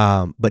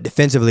 But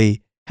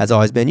defensively has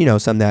always been,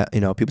 something that,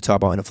 people talk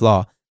about in a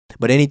flaw.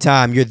 But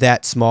anytime you're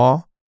that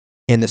small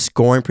and the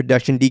scoring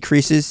production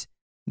decreases,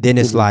 then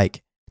it's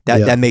like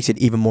that makes it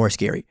even more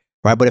scary.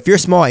 Right. But if you're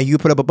small and you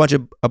put up a bunch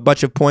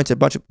of points, a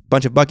bunch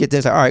of buckets, then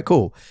it's like, all right,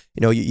 cool.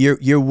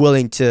 You're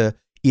willing to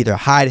either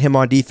hide him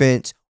on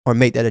defense or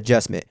make that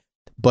adjustment.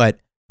 But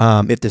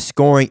if the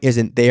scoring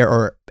isn't there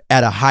or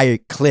at a higher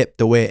clip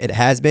the way it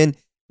has been,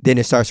 then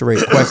it starts to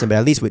raise question. But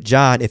at least with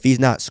John, if he's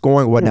not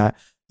scoring or whatnot,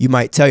 you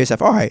might tell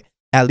yourself, all right,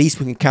 at least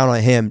we can count on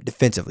him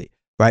defensively,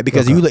 right?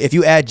 Because if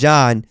you add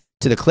John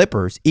to the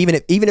Clippers, even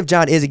if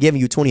John isn't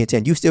giving you 20 and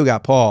 10, you still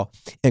got Paul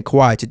and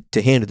Kawhi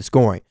to handle the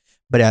scoring.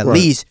 But at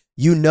least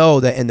you know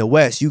that in the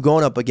West, you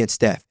going up against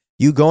Steph,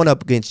 you going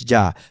up against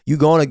Ja, you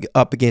going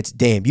up against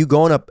Dame, you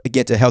going up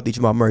against a healthy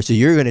Jamal Murray. So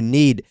you're going to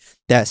need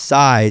that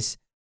size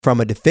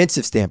from a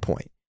defensive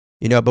standpoint,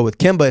 But with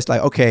Kemba, it's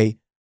like, okay,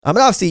 I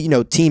mean,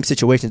 obviously, team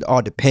situations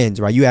all depends,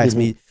 right? You asked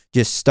me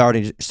just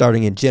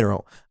starting in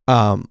general.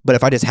 But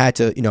if I just had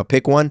to,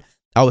 pick one,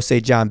 I would say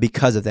John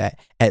because of that.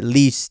 At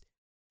least,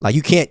 like,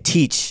 you can't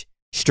teach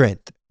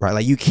strength, right?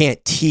 Like, you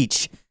can't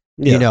teach,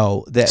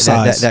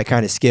 that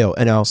kind of skill.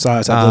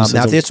 Size. Now,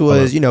 if this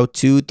was,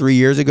 2-3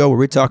 years ago, where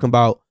we're talking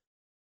about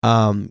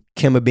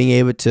Kemba being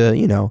able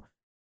to,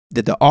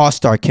 the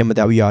all-star Kemba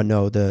that we all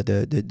know,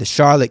 the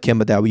Charlotte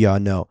Kemba that we all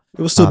know,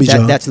 it will still be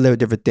John. That's a little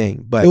different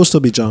thing, but it will still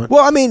be John.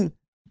 Well, I mean,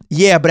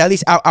 yeah, but at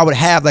least I would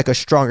have like a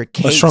stronger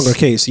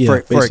case.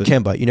 Yeah, for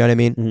Kemba. You know what I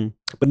mean? Mm-hmm.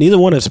 But neither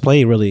one has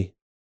played really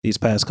these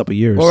past couple of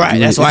years. Well, right.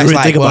 That's why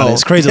I think about it.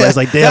 It's crazy. It's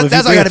like, damn.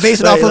 That's why I got to base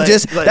it off of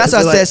just. That's why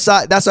I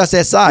said. That's why I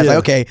said size. Like,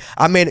 okay,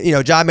 I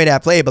mean, John may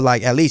not play, but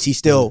like at least he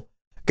still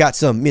got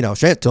some,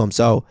 strength to him.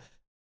 So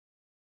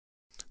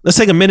let's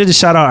take a minute to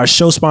shout out our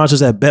show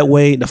sponsors at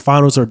Betway. The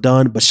finals are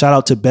done, but shout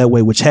out to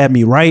Betway, which had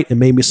me right and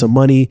made me some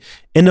money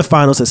in the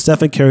finals as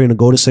Stephen Curry and the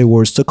Golden State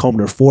Warriors took home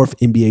their 4th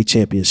NBA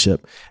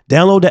championship.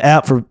 Download the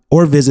app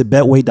or visit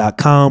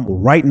Betway.com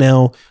right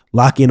now.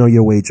 Lock in on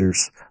your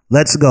wagers.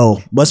 Let's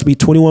go. Must be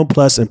 21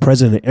 plus and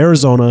present in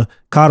Arizona,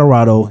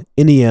 Colorado,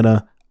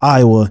 Indiana,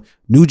 Iowa,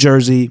 New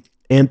Jersey,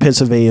 and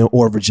Pennsylvania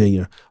or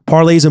Virginia.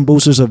 Parlays and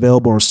boosters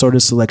available on certain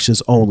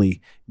selections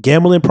only.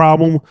 Gambling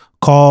problem?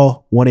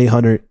 Call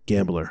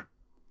 1-800-GAMBLER.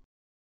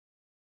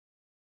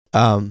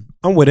 I'm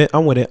with it.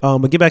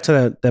 But get back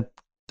to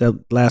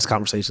that last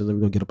conversation, then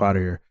we're gonna get up out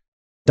of here.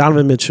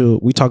 Donovan Mitchell.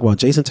 We talk about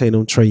Jason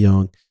Tatum, Trae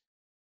Young,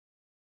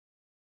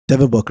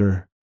 Devin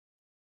Booker,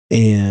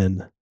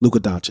 and Luka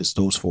Doncic.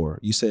 Those 4.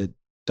 You said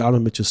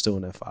Donovan Mitchell's still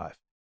in that 5.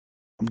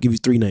 I'm gonna give you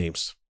 3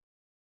 names.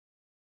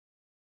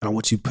 I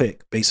want you to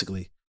pick.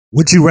 Basically,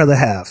 would you rather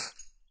have?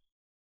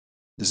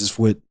 This is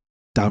with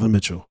Donovan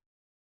Mitchell.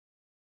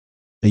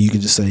 And you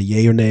can just say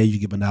yay or nay. You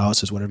give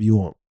analysis, whatever you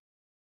want.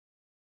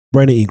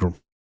 Brandon Ingram.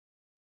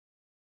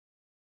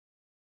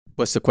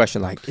 What's the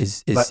question like?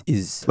 Is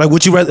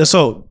would you rather?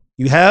 So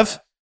you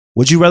have.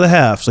 Would you rather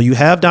have? So you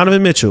have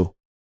Donovan Mitchell.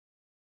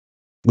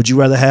 Would you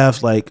rather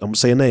have, like, I'm gonna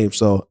say a name?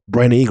 So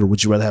Brandon Ingram.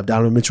 Would you rather have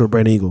Donovan Mitchell or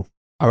Brandon Ingram?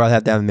 I'd rather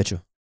have Donovan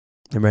Mitchell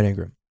than Brandon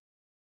Ingram.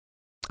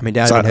 I mean,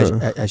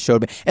 Donovan has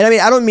showed me, and I mean,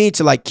 I don't mean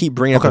to like keep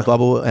bringing up the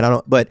bubble, and I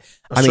don't, but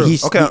I mean,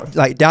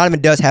 like Donovan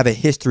does have a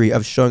history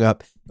of showing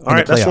up. All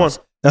right, that's one.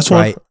 That's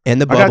right. In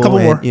the bubble, I got a couple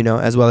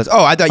more. As well as.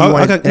 Oh, I thought you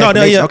wanted.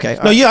 Okay.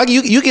 No, yeah.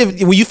 You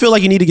give when you feel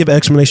like you need to give an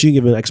explanation.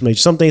 You give an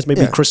explanation. Some things may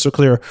be crystal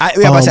clear. I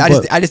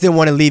just didn't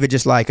want to leave it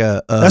just like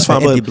that's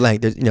fine, empty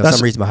blank. There's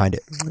some reason behind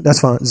it. That's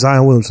fine.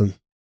 Zion Williamson.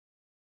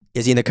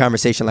 Is he in the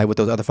conversation like with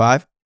those other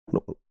 5?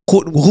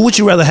 Who would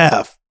you rather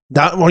have?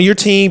 On your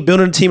team,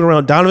 building a team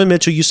around Donovan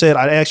Mitchell, you said,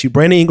 I'd ask you,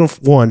 Brandon Ingram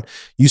 1.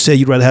 You said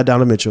you'd rather have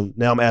Donovan Mitchell.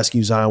 Now I'm asking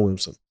you Zion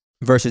Williamson.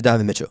 Versus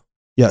Donovan Mitchell.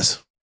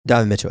 Yes.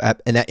 Donovan Mitchell.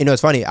 And that,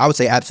 it's funny. I would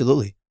say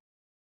absolutely.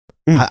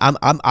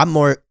 I'm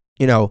more,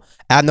 I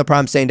have no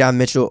problem saying Donovan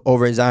Mitchell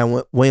over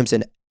Zion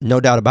Williamson,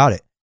 no doubt about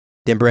it,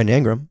 than Brandon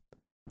Ingram.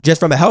 Just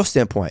from a health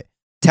standpoint.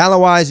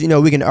 Talent-wise,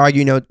 we can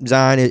argue,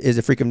 Zion is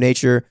a freak of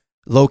nature,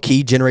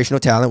 low-key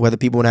generational talent, whether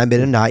people want to admit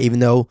it or not, even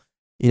though,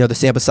 the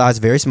sample size is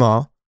very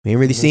small. We ain't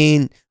really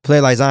seen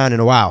play like Zion in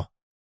a while.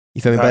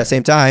 You feel me? But at the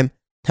same time,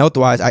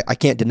 health-wise, I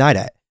can't deny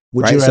that.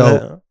 Would you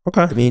rather?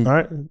 Okay. I mean, all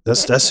right.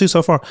 That's 2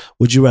 so far.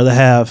 Would you rather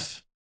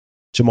have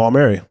Jamal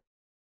Murray?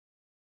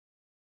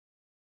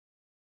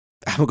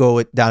 I'm gonna go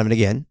with Donovan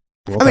again.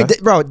 Okay. I mean,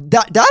 bro,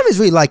 Donovan's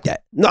really like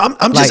that. No,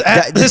 I'm just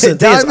listen.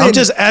 I'm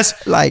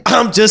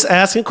just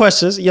asking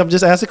questions. I'm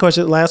just asking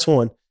questions. Last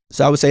one.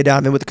 So I would say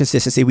Donovan with the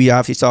consistency. We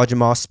obviously saw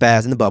Jamal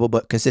spaz in the bubble,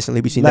 but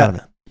consistently we've seen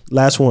Donovan.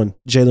 Last one.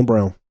 Jaylen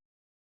Brown.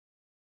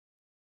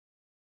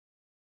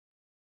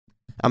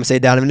 I'm gonna say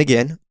Donovan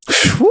again.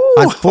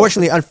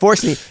 Unfortunately,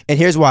 and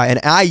here's why. And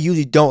I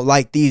usually don't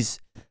like these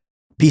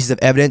pieces of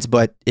evidence,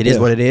 but it is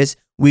what it is.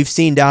 We've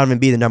seen Donovan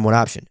be the number 1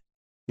 option.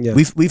 Yeah.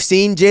 We've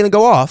seen Jaylen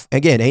go off.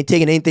 Again, ain't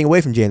taking anything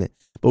away from Jaylen.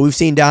 but we've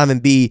seen Donovan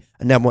be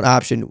a number one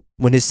option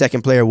when his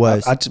second player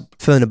was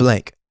fill in the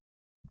blank.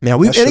 Man,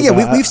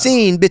 we've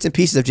seen bits and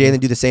pieces of Jalen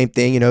do the same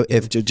thing. You know,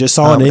 if just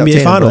saw in the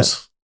NBA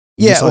Finals.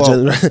 Yeah, well,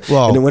 that's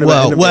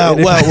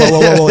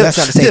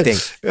not the same thing.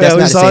 That's not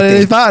the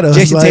same thing.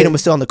 Jason Tatum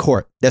was still on the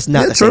court. That's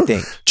not the same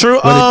thing.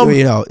 True.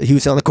 You know, he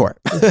was still on the court.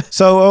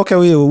 So, okay,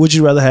 would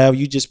you rather have,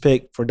 you just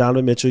picked for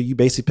Donovan Mitchell, you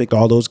basically picked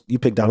all those, you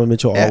picked Donovan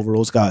Mitchell all over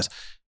those guys.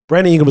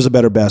 Brandon Ingram was a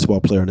better basketball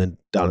player than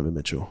Donovan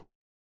Mitchell.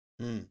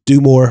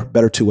 Do more,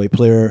 better two-way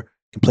player,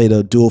 can play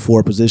the dual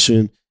forward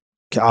position,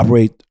 can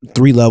operate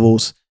 3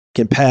 levels,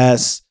 can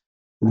pass,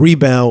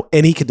 rebound,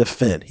 and he can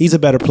defend. He's a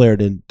better player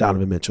than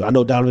Donovan Mitchell. I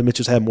know Donovan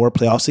Mitchell's had more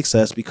playoff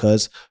success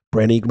because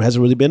Brandon Ingram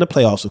hasn't really been in the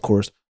playoffs, of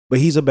course, but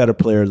he's a better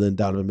player than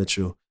Donovan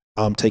Mitchell.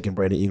 I'm taking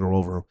Brandon Ingram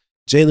over him.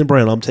 Jaylen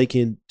Brown, I'm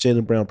taking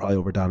Jaylen Brown probably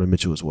over Donovan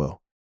Mitchell as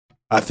well.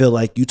 I feel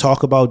like you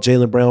talk about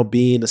Jaylen Brown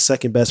being the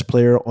second best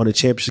player on a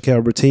championship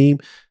caliber team.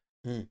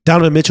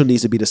 Donovan Mitchell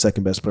needs to be the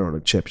second best player on a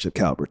championship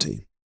caliber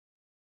team.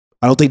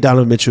 I don't think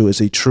Donovan Mitchell is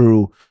a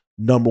true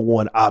number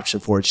one option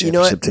for a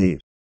championship team.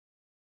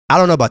 I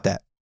don't know about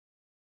that.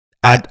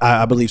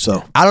 I believe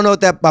so. I don't know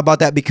about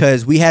that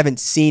because we haven't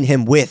seen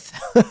him with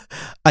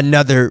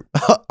another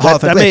Hall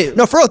of Fame player.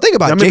 No, for real, think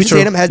about it. Jason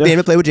Tatum has been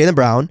able to play with Jaylen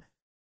Brown,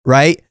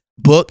 right?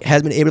 Book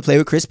has been able to play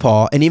with Chris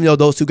Paul. And even though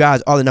those two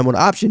guys are the number one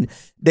option,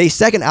 their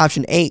second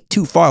option ain't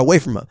too far away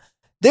from him.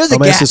 There's a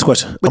gap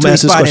between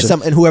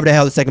Spider and whoever the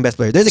hell the second best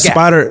player. There's a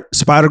gap.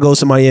 Spider goes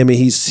to Miami.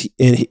 He's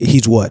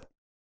what?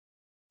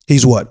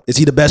 He's what? Is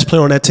he the best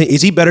player on that team?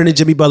 Is he better than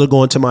Jimmy Butler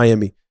going to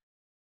Miami?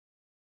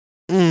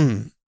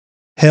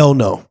 Hell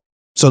no.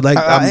 So like,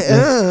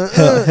 hell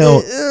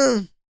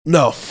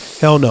no.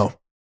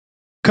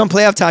 Come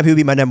playoff time, he would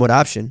be my number one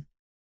option.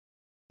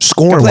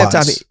 Scoring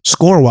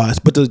wise,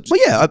 but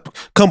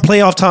come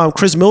playoff time,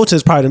 Chris Middleton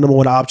is probably the number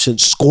one option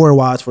scoring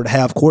wise for the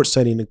half court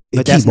setting.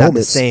 But that's not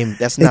the same.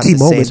 That's not the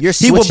same. You're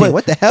switching.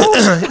 What the hell?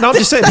 No, I'm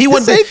just saying he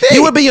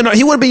wouldn't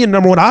be your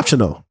number one option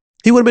though.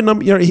 He wouldn't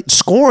be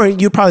scoring.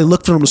 You'd probably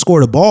look for him to score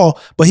the ball,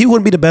 but he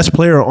wouldn't be the best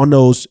player on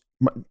those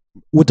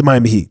with the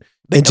Miami Heat.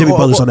 And Jimmy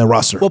Butler's on that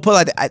roster. Well, put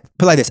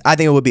like this. I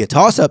think it would be a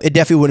toss-up. It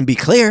definitely wouldn't be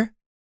clear.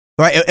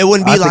 Right? It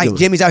wouldn't be like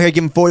Jimmy's out here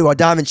giving 40 while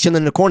Donovan chilling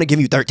in the corner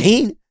giving you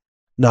 13.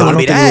 No, I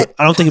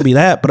don't think it'd be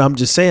that, but I'm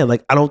just saying,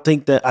 like, I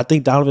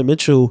think Donovan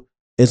Mitchell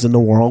is in the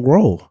wrong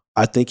role.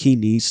 I think he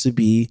needs to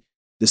be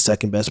the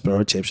second best player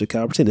on the championship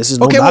caliber team. This is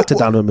no knock to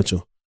Donovan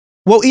Mitchell.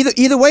 Well,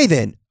 either way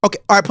then. Okay,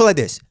 all right, put it like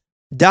this.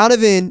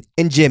 Donovan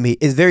and Jimmy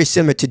is very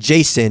similar to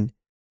Jason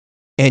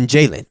and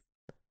Jalen.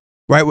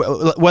 Right?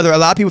 Whether a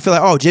lot of people feel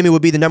like, oh, Jimmy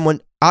would be the number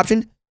one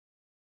option.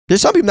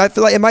 There's some people that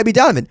feel like it might be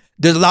Donovan.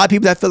 There's a lot of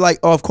people that feel like,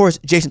 oh, of course,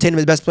 Jason Tatum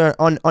is the best player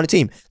on the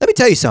team. Let me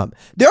tell you something.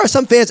 There are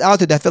some fans out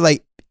there that feel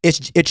like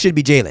it should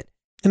be Jalen.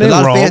 And a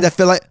lot of fans that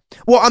feel like,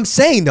 well, I'm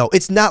saying though,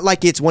 it's not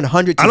like it's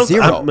 100 to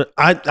 0.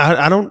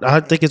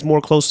 I think it's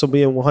more close to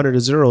being 100 to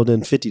 0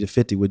 than 50 to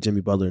 50 with Jimmy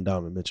Butler and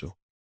Donovan Mitchell.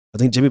 I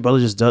think Jimmy Butler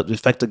just does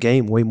affect the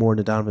game way more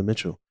than Donovan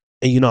Mitchell.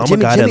 And I'm a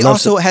guy that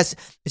loves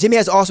Jimmy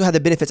has also had the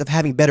benefits of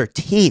having better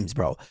teams,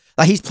 bro.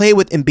 Like he's played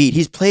with Embiid.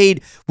 He's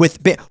played with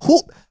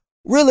who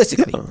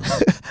realistically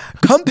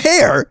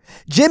compare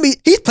Jimmy.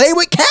 He's played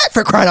with Cat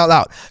for crying out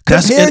loud.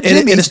 Compare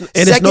Jimmy's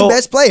second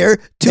best player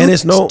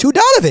to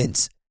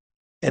Donovan's.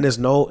 And it's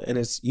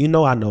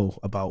I know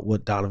about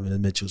what Donovan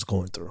and Mitchell's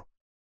going through.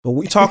 But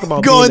we talk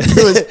about going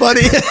through is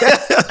funny.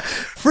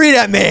 Free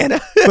that man.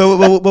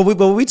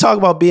 but we talk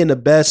about being the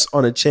best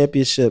on a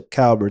championship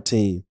caliber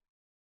team.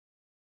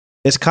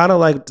 It's kind of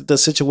like the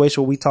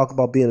situation where we talk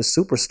about being a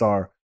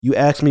superstar. You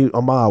asked me,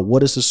 Ahmad,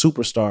 what is a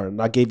superstar?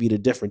 And I gave you the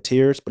different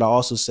tiers, but I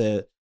also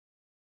said,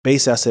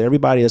 basically, I said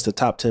everybody that's the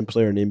top 10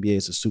 player in the NBA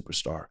is a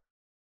superstar.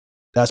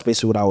 That's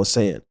basically what I was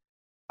saying.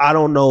 I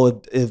don't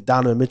know if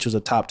Donovan Mitchell's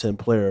a top 10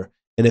 player.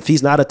 And if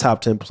he's not a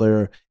top 10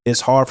 player,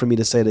 it's hard for me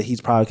to say that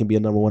he's probably can be a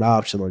number one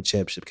option on a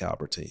championship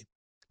caliber team.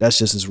 That's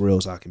just as real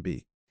as I can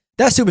be.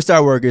 That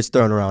superstar word gets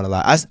thrown around a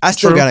lot. I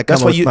still got to come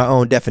up with my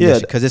own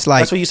definition because it's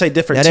like that's why you say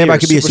different tiers. Everybody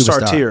could be a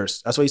superstar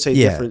tiers. That's why you say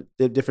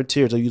different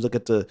tiers. So you look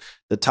at the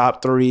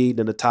top 3,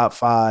 then the top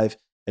 5,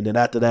 and then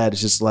after that,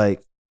 it's just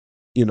like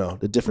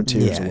the different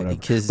tiers or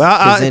whatever. But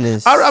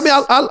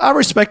I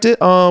respect it.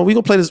 We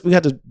gonna play this. We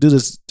have to do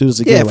this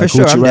again. Yeah, like, for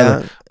sure. I'm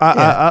down.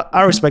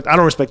 I respect. I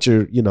don't respect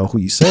your who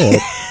you said,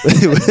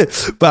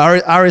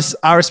 but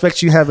I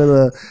respect you having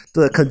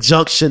the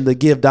conjunction to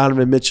give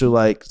Donovan Mitchell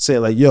like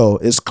saying like, yo,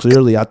 it's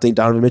clearly I think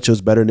Donovan Mitchell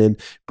is better than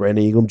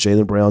Brandon Ingram,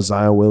 Jaylen Brown,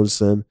 Zion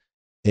Williamson,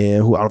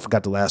 and who I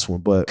forgot the last one.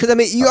 But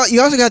because you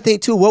also got to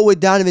think too, what would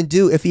Donovan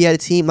do if he had a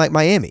team like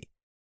Miami?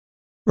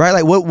 Right,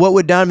 like what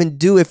would Donovan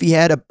do if he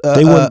had a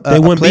wouldn't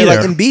player be like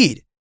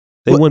Embiid?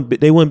 They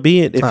wouldn't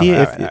be in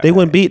they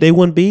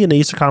wouldn't be in the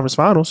Eastern Conference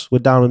Finals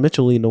with Donovan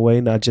Mitchell leading the way,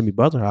 not Jimmy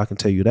Butler. I can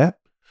tell you that.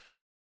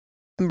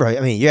 Right,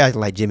 I mean you're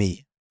acting like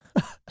Jimmy.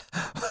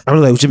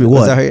 I'm like Jimmy.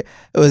 What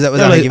was that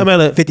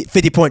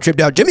 50-point trip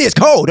down? Jimmy is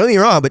cold. Don't get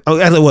me wrong, but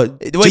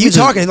what you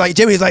talking like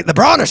Jimmy's like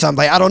LeBron or something?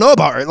 Like I don't know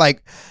about her.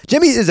 Like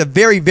Jimmy is a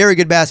very very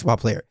good basketball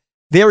player.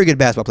 Very good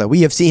basketball player.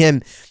 We have seen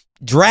him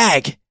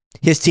drag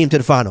his team to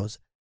the finals.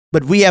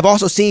 But we have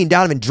also seen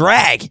Donovan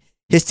drag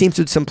his team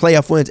to some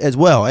playoff wins as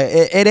well.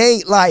 It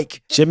ain't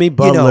like Jimmy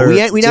Butler.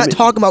 We're not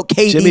talking about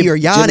KD or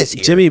Giannis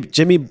here.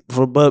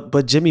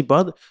 But Jimmy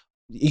Butler.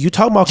 You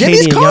talking about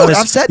Jimmy's KD and cold. Giannis?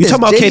 I've said you this.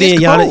 talking about Jimmy KD is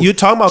and Giannis? cold. You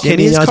talking about Jimmy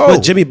KD is and Giannis? cold.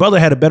 But Jimmy Butler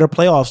had a better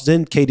playoffs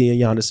than KD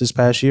and Giannis this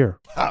past year.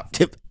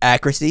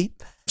 Accuracy.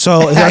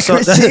 So that's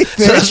what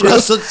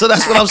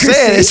I'm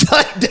saying. It's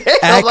like damn,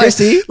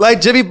 accuracy.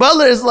 Like Jimmy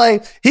Butler is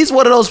like he's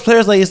one of those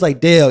players. Like it's like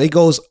damn, it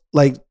goes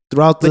like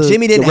throughout the. But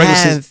Jimmy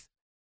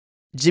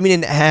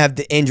didn't have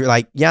the injury.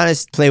 Like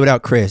Giannis played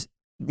without Chris.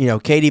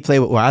 KD played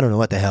with. Well, I don't know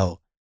what the hell.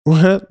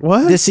 What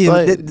this season?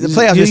 Like, the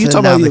playoffs. You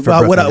talking about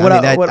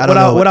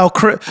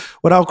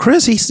without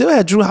Chris? He still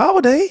had Drew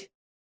Holiday.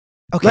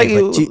 Okay,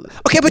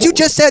 but you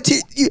just said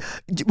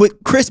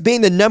with Chris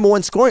being the number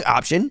one scoring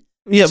option.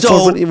 Yeah,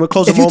 so if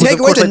you take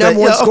away the number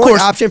one scoring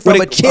option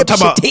from a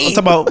championship team, I'm talking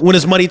about when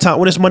it's money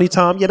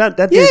time. Yeah,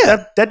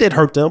 that did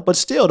hurt them. But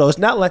still, though, it's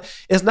not like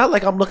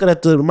I'm looking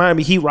at the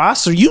Miami Heat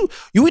roster.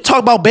 We talk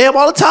about Bam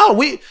all the time.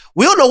 We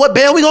don't know what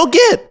Bam we gonna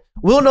get.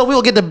 We don't know if we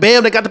gonna get the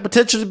Bam that got the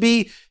potential to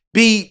be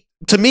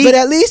to me. But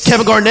at least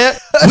Kevin Garnett.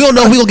 We don't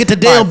know if we gonna get the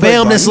damn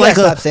Bam that's like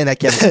stop saying that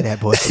Kevin Garnett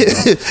bullshit.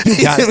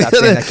 You gotta stop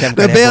saying that Kevin Garnett.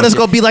 The Bam that's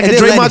gonna be like a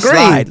Draymond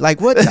Green.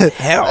 Like what the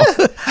hell?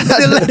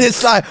 Let it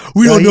slide.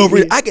 We don't know.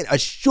 I can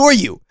assure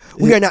you.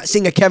 We are not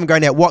seeing a Kevin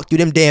Garnett walk through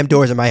them damn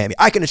doors in Miami.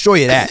 I can assure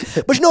you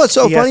that. But you know what's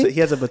so funny?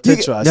 He has a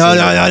potential. No.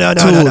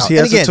 Tools. He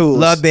has the tools.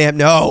 Love Bam.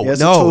 No.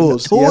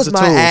 Tools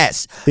my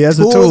ass. He has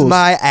the tools. Tools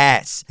my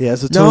ass. He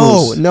has the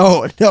tools.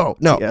 No.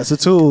 He has the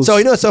tools. So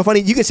you know what's so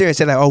funny? You can sit here and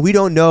say like, oh, we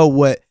don't know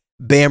what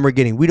Bam we're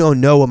getting. We don't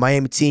know what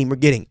Miami team we're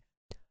getting.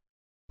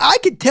 I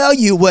can tell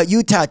you what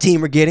Utah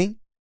team we're getting.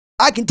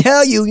 I can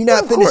tell you you're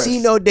not finna see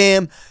no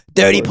damn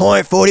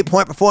 30-point,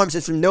 40-point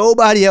performances from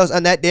nobody else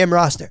on that damn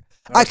roster.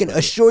 I can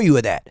assure you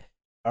of that.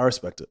 I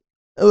respect it.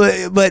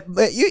 But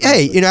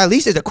at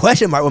least there's a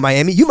question mark with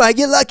Miami. You might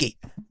get lucky.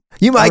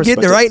 You might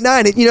get the right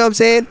 9. You know what I'm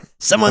saying?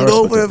 Someone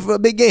go for a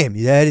big game.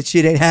 Yeah, that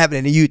shit ain't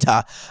happening in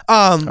Utah.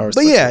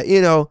 But yeah,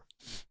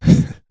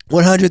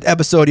 100th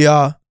episode,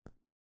 y'all.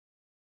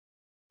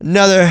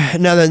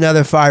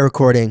 Another fire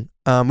recording.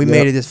 We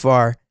made it this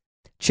far.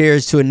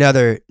 Cheers to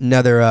another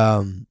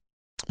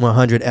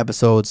 100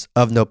 episodes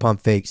of No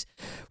Pump Fakes.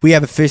 We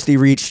have officially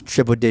reached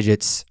triple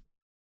digits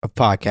of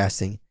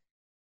podcasting.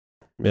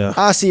 Yeah.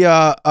 Honestly,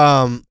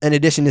 in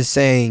addition to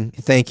saying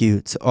thank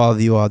you to all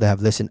of you all that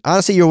have listened,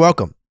 honestly, you're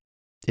welcome.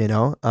 For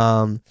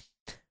all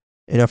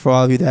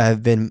of you that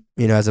have been,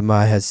 as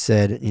Amai has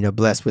said,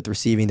 blessed with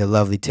receiving the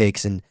lovely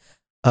takes and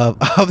of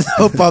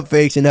No Pump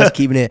Fakes and us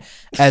keeping it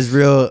as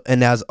real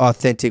and as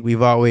authentic.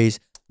 We've always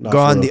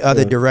gone the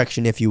other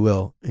direction, if you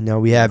will.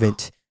 We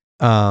haven't,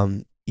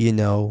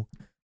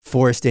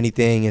 forced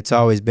anything. It's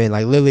always been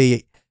like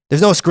literally,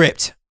 there's no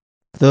script.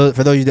 For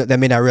those of you that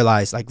may not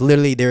realize, like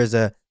literally, there's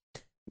a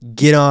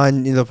get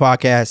on the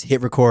podcast,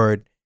 hit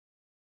record,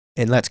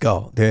 and let's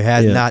go. There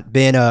has not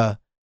been all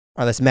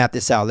right, let's map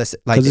this out. That's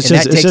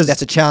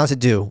a challenge to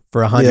do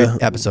for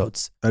 100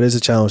 episodes. That is a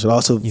challenge. And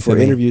also for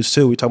interviews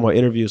too. We talk about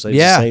interviews. Like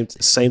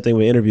same thing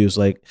with interviews.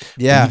 Like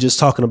you're just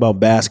talking about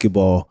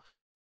basketball.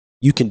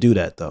 You can do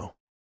that though.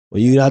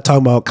 When you're not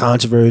talking about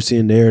controversy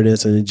and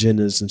narratives and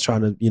agendas and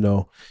trying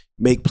to,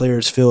 make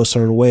players feel a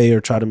certain way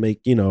or try to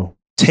make,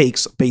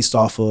 takes based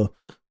off of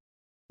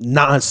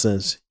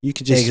nonsense. You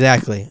can just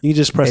You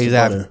just press the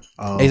button.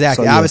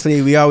 Exactly. So,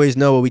 obviously, we always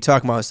know what we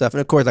talk about and stuff, and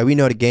of course, like we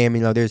know the game.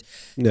 There's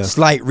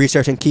slight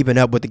research and keeping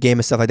up with the game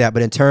and stuff like that.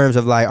 But in terms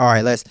of like, all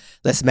right,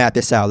 let's map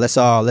this out.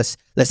 Let's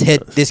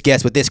hit this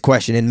guest with this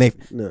question and make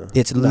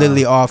it's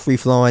literally all free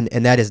flowing,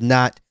 and that is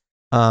not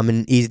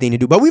an easy thing to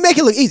do. But we make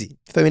it look easy.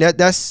 I mean,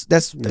 that's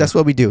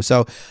what we do.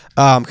 So,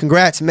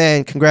 congrats,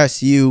 man. Congrats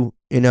to you.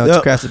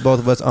 Congrats to both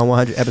of us on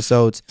 100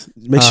 episodes.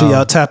 Make sure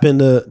y'all tap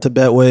into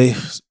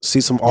Betway, see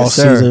some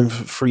all-season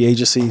free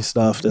agency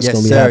stuff that's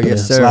going to be happening.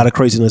 There's a lot of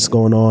craziness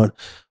going on.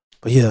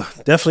 But yeah,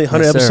 definitely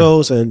 100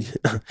 episodes, and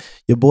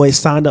your boy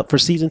signed up for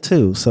season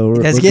 2. So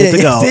we're good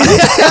to go.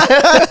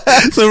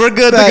 So we're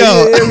good to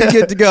go. We're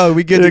good to go.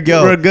 We're good to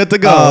go. We're good to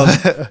go.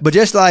 But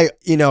just like,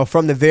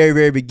 from the very,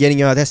 very beginning,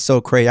 that's so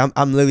crazy.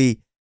 I'm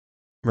literally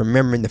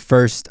remembering the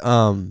first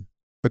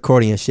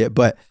recording and shit.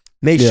 But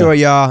make sure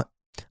y'all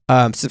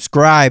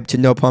subscribe to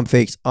No Pump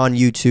Fakes on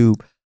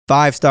YouTube.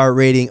 5-star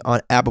rating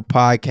on Apple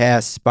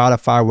Podcasts,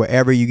 Spotify,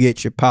 wherever you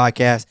get your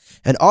podcast.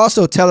 And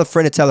also tell a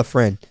friend to tell a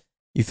friend.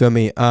 You feel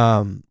me?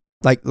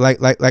 Like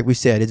we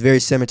said, it's very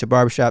similar to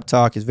Barbershop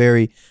Talk. It's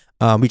very,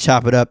 we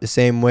chop it up the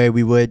same way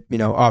we would,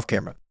 off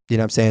camera. You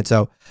know what I'm saying?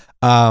 So,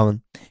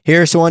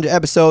 here's 200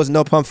 episodes,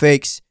 No Pump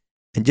Fakes.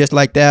 And just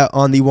like that,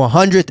 on the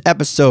 100th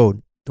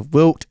episode, the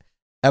Wilt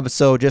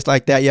episode, just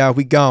like that, y'all,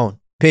 we gone.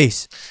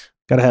 Peace.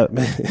 Gotta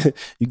have,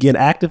 you getting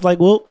active like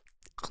Wilt?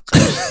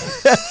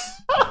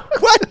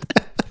 What?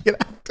 Get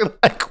active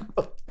like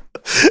Wilt.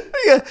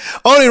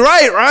 Only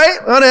right?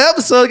 On the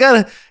episode,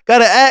 gotta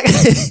act,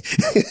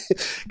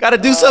 gotta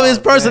do some of his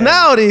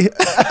personality.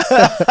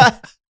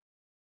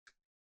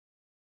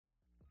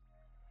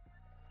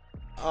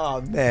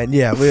 Oh man,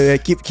 yeah, we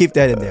keep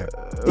that in there.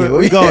 Yeah,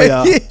 We go,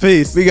 y'all.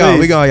 Peace. We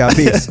go, y'all.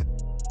 Peace.